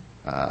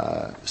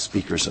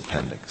Speaker's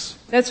appendix.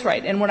 That's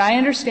right. And what I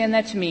understand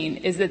that to mean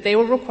is that they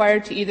were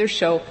required to either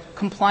show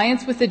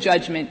compliance with the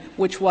judgment,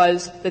 which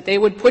was that they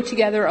would put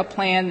together a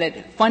plan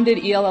that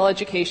funded ELL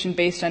education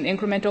based on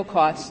incremental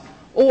costs,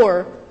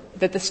 or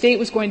that the state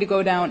was going to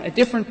go down a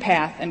different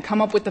path and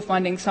come up with the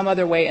funding some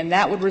other way, and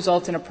that would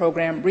result in a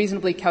program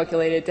reasonably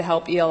calculated to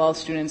help ELL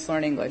students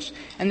learn English.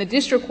 And the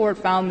district court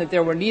found that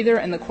there were neither,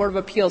 and the Court of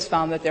Appeals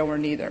found that there were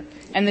neither.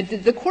 And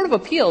the Court of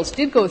Appeals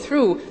did go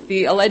through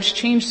the alleged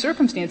changed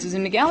circumstances,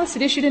 and Nogales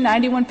had issued a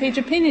 91-page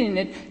opinion,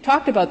 and it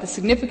talked about the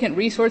significant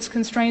resource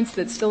constraints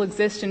that still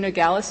exist in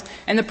Nogales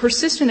and the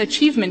persistent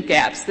achievement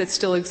gaps that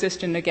still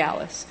exist in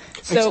Nogales.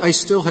 So I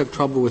still have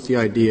trouble with the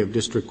idea of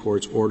district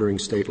courts ordering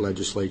state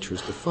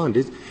legislatures to fund.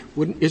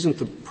 Isn't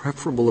the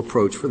preferable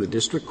approach for the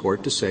district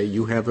court to say,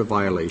 you have a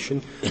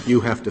violation,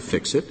 you have to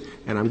fix it,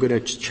 and I'm going to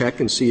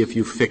check and see if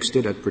you fixed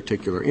it at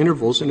particular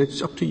intervals, and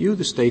it's up to you,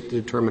 the state, to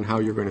determine how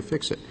you're going to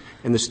fix it.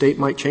 And the state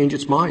might change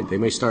its mind. They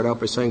may start out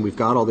by saying, we've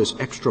got all this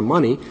extra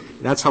money,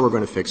 that's how we're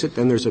going to fix it.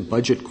 Then there's a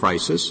budget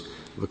crisis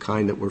of a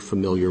kind that we're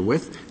familiar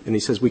with, and he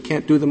says, we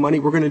can't do the money,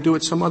 we're going to do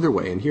it some other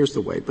way, and here's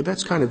the way. But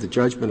that's kind of the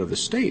judgment of the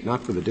state,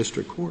 not for the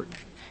district court.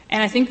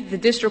 And I think the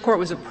district court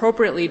was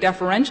appropriately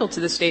deferential to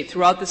the state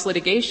throughout this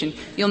litigation.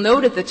 You'll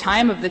note at the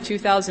time of the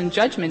 2000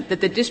 judgment that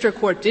the district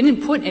court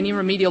didn't put any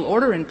remedial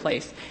order in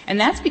place.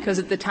 And that's because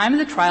at the time of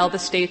the trial, the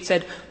state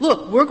said,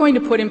 look, we're going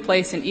to put in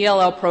place an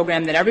ELL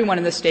program that everyone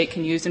in the state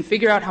can use and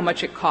figure out how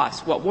much it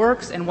costs, what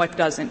works and what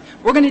doesn't.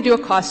 We're going to do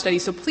a cost study,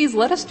 so please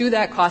let us do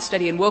that cost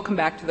study and we'll come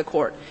back to the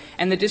court.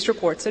 And the district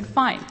court said,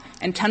 fine.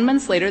 And 10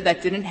 months later,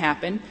 that didn't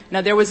happen.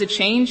 Now, there was a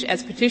change,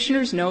 as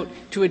petitioners note,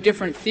 to a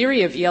different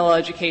theory of ELL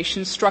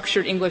education,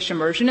 structured English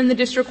immersion, and the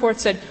district court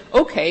said,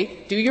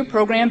 okay, do your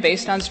program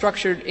based on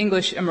structured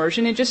English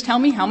immersion and just tell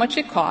me how much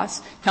it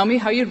costs, tell me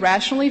how you'd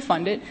rationally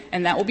fund it,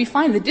 and that will be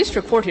fine. The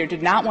district court here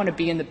did not want to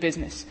be in the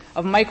business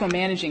of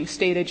micromanaging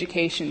state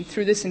education.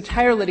 Through this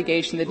entire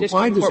litigation, the district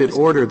court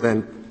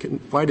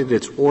why did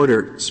its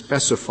order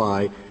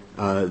specify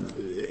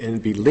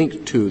and be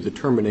linked to the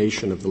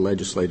termination of the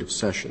legislative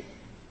session?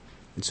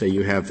 And say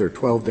there are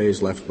 12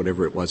 days left,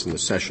 whatever it was in the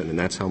session, and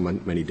that's how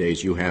many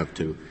days you have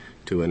to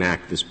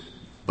enact this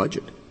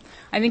budget.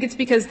 I think it's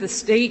because the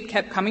state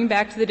kept coming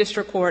back to the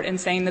district court and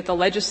saying that the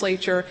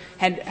legislature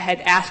had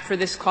asked for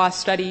this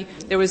cost study.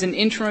 There was an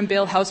interim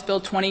bill, House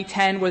Bill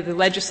 2010, where the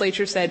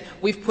legislature said,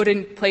 we've put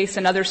in place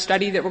another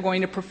study that we're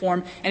going to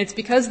perform. And it's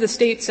because the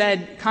state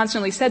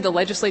constantly said the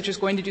legislature is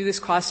going to do this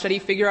cost study,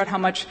 figure out how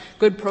much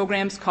good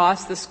programs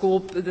cost,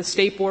 the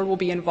state board will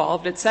be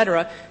involved, et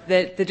cetera,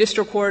 that the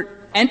district court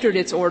entered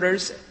its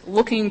orders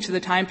looking to the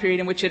time period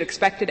in which it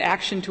expected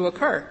action to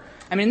occur.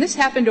 I mean, this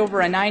happened over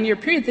a 9-year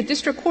period. The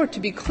district court, to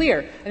be clear,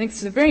 I think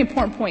this is a very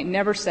important point,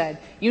 never said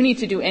you need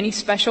to do any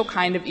special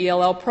kind of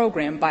ELL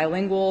program,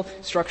 bilingual,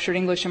 structured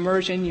English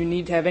immersion, you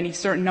need to have any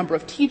certain number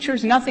of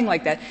teachers, nothing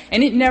like that.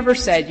 And it never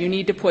said you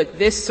need to put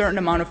this certain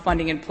amount of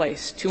funding in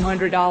place,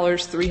 $200,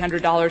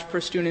 $300 per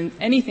student,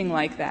 anything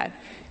like that.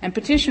 And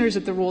petitioners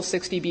at the Rule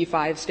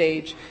 60b-5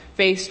 stage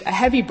faced a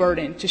heavy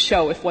burden to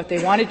show if what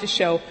they wanted to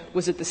show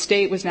was that the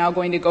state was now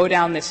going to go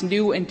down this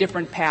new and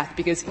different path,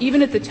 because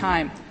even at the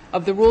time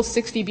of the Rule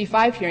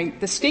 60b-5 hearing,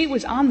 the state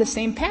was on the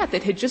same path.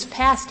 It had just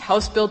passed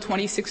House Bill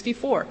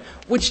 2064,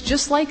 which,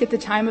 just like at the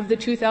time of the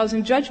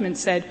 2000 judgment,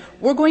 said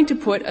we're going to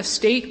put a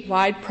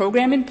statewide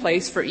program in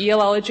place for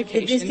ELL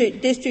education. The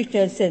district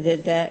judge said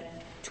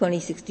that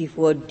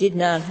 2064 did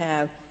not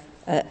have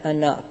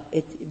enough.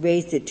 It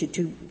raised it to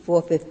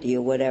 $450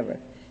 or whatever.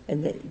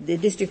 And the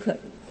district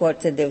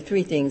court said there were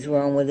 3 things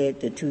wrong with it: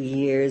 the 2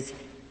 years,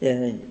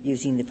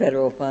 using the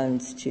federal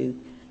funds to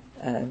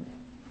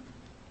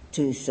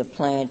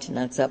supplant,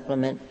 not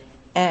supplement,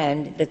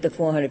 and that the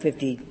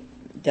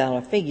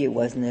 $450 figure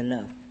wasn't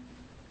enough.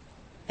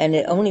 And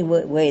the only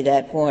way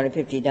that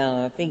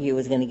 $450 figure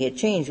was going to get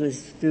changed was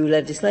through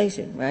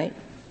legislation, right?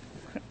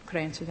 Could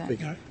I answer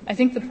that? I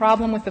think the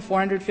problem with the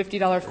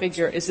 $450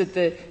 figure is that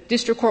the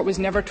district court was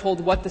never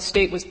told what the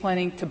state was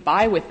planning to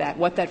buy with that,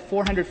 what that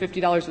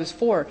 $450 was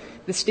for.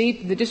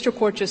 The district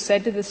court just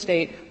said to the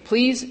state,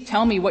 please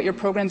tell me what your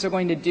programs are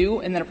going to do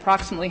and then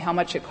approximately how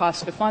much it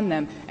costs to fund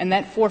them. And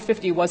that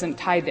 $450 wasn't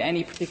tied to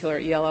any particular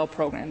ELL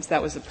programs.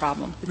 That was the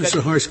problem. Mr.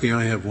 Harsky,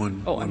 I have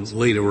one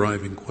late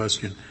arriving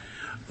question.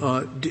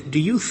 Do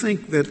you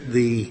think that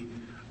the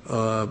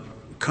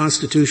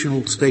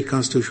state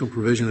constitutional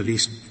provision that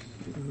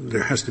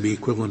there has to be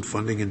equivalent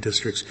funding in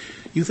districts,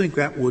 you think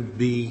that would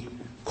be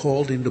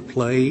called into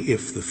play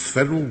if the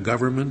federal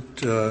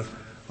government,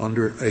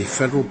 under a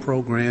federal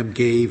program,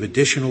 gave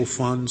additional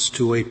funds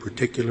to a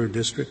particular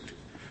district?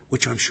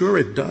 Which I'm sure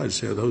it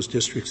does. Those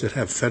districts that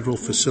have federal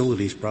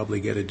facilities probably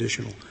get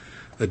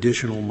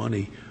additional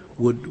money.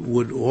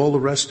 Would all the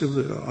rest of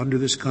under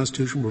this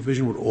constitutional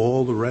provision, would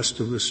all the rest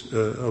of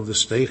the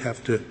state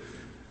have to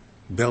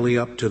belly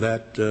up to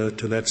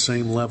that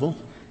same level?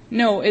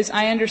 No, as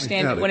I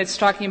understand it, when it's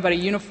talking about a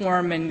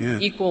uniform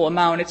and equal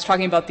amount, it's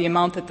talking about the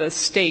amount that the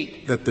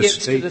state gives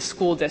to the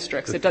school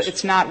districts.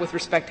 It's not with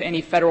respect to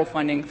any federal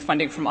funding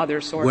from other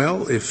sources.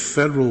 Well, if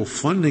federal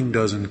funding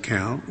doesn't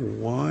count,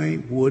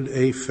 why would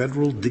a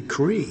federal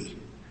decree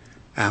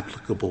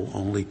applicable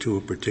only to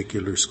a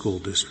particular school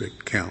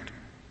district count?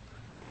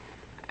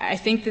 I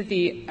think that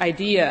the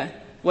idea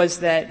was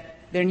that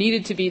there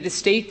needed to be, the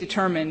state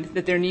determined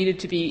that there needed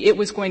to be, it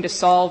was going to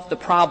solve the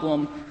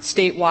problem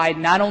statewide,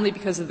 not only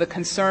because of the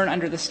concern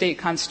under the state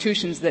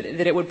constitutions that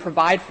it would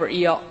provide for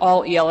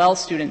all ELL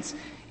students.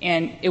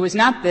 And it was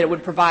not that it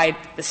would provide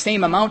the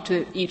same amount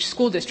to each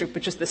school district,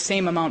 but just the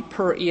same amount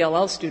per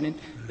ELL student.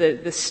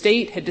 The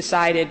state had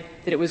decided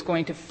that it was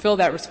going to fulfill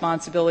that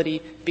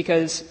responsibility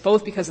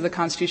both because of the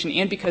Constitution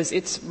and because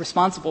it's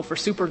responsible for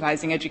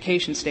supervising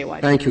education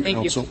statewide. Thank you,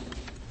 counsel.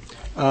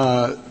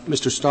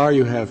 Mr. Starr,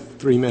 you have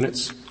 3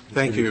 minutes.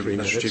 Thank you,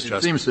 Mr. Chief Justice.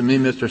 It seems to me,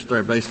 Mr.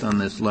 Starr, based on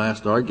this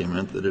last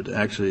argument, that it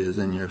actually is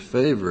in your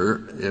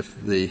favor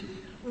if the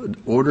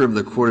order of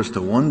the court is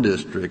to one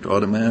district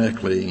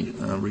automatically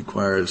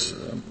requires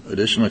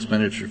additional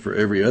expenditure for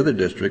every other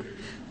district.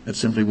 That's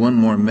simply one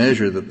more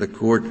measure that the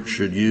court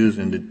should use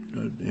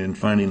in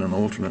finding an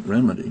alternate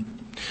remedy.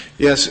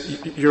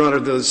 Yes, Your Honor,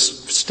 the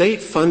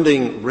state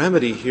funding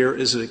remedy here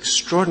is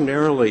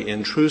extraordinarily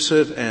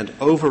intrusive and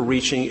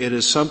overreaching. It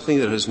is something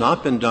that has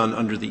not been done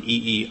under the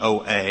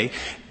EEOA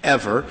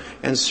ever,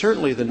 and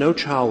certainly the No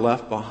Child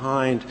Left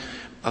Behind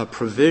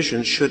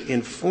provision should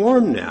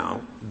inform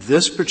now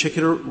this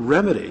particular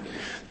remedy.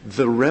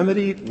 The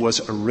remedy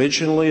was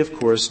originally, of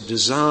course,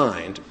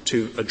 designed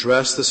to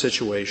address the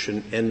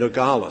situation in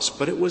Nogales,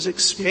 but it was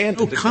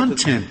expanded. No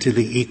content to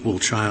the No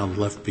Child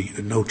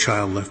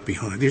Left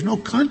Behind. There's no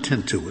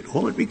content to it.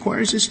 All it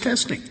requires is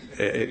testing.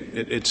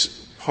 It's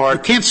part.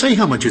 You can't say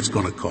how much it's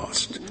going to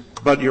cost.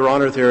 But, Your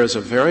Honor, there is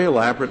a very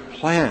elaborate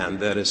plan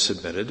that is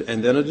submitted,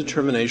 and then a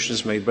determination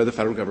is made by the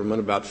federal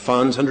government about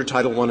funds under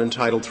Title I and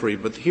Title III.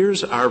 But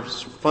here's our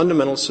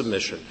fundamental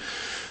submission.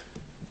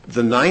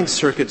 The Ninth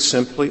Circuit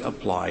simply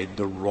applied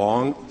the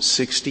wrong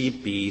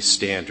 60B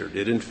standard.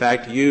 It, in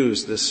fact,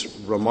 used this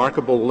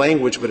remarkable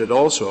language, but it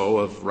also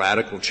of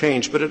radical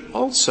change, but it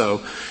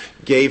also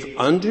gave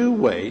undue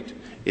weight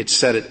It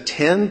set it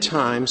 10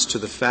 times to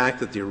the fact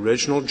that the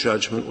original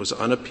judgment was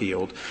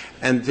unappealed,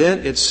 and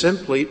then it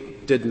simply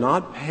did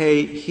not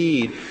pay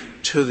heed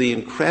to the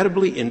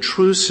incredibly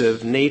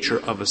intrusive nature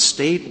of a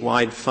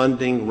statewide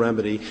funding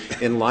remedy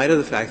in light of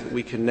the fact that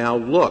we can now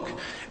look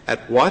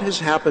at what has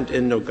happened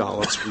in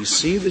Nogales. We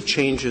see the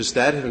changes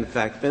that have in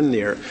fact been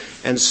there,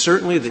 and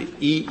certainly the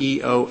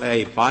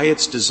EEOA, by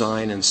its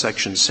design in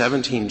Section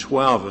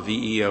 1712 of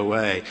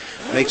EEOA,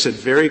 makes it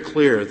very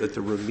clear that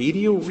the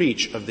remedial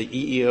reach of the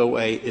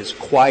EEOA is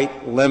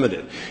quite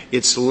limited.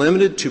 It's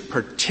limited to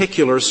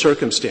particular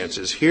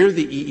circumstances. Here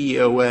the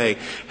EEOA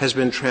has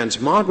been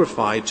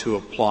transmogrified to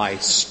apply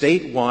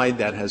statewide.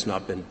 That has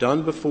not been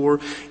done before.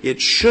 It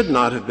should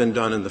not have been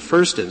done in the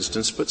first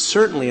instance, but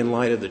certainly in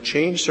light of the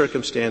changed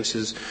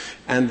circumstances,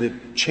 and the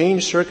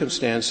changed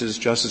circumstances,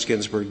 Justice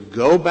Ginsburg,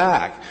 go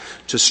back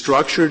to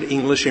structured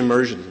English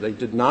immersion. They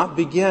did not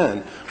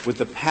begin with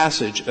the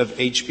passage of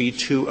HB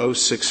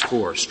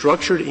 2064.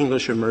 Structured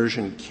English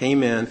immersion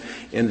came in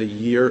the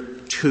year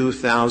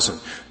 2000.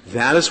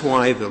 That is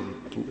why the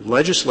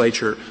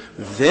legislature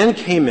then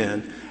came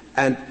in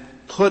and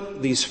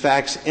put these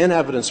facts in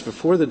evidence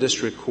before the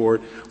district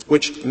court,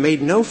 which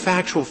made no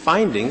factual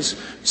findings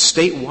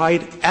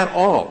statewide at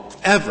all,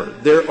 ever.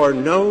 There are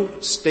no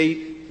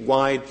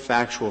statewide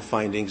factual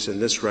findings in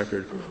this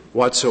record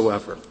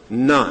whatsoever.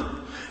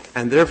 None.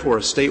 And therefore,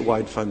 a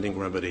statewide funding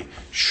remedy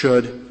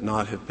should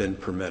not have been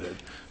permitted.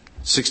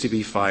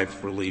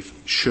 60B5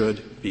 relief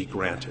should be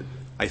granted.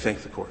 I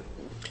thank the Court.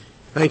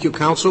 Thank you,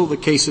 counsel. The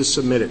case is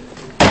submitted.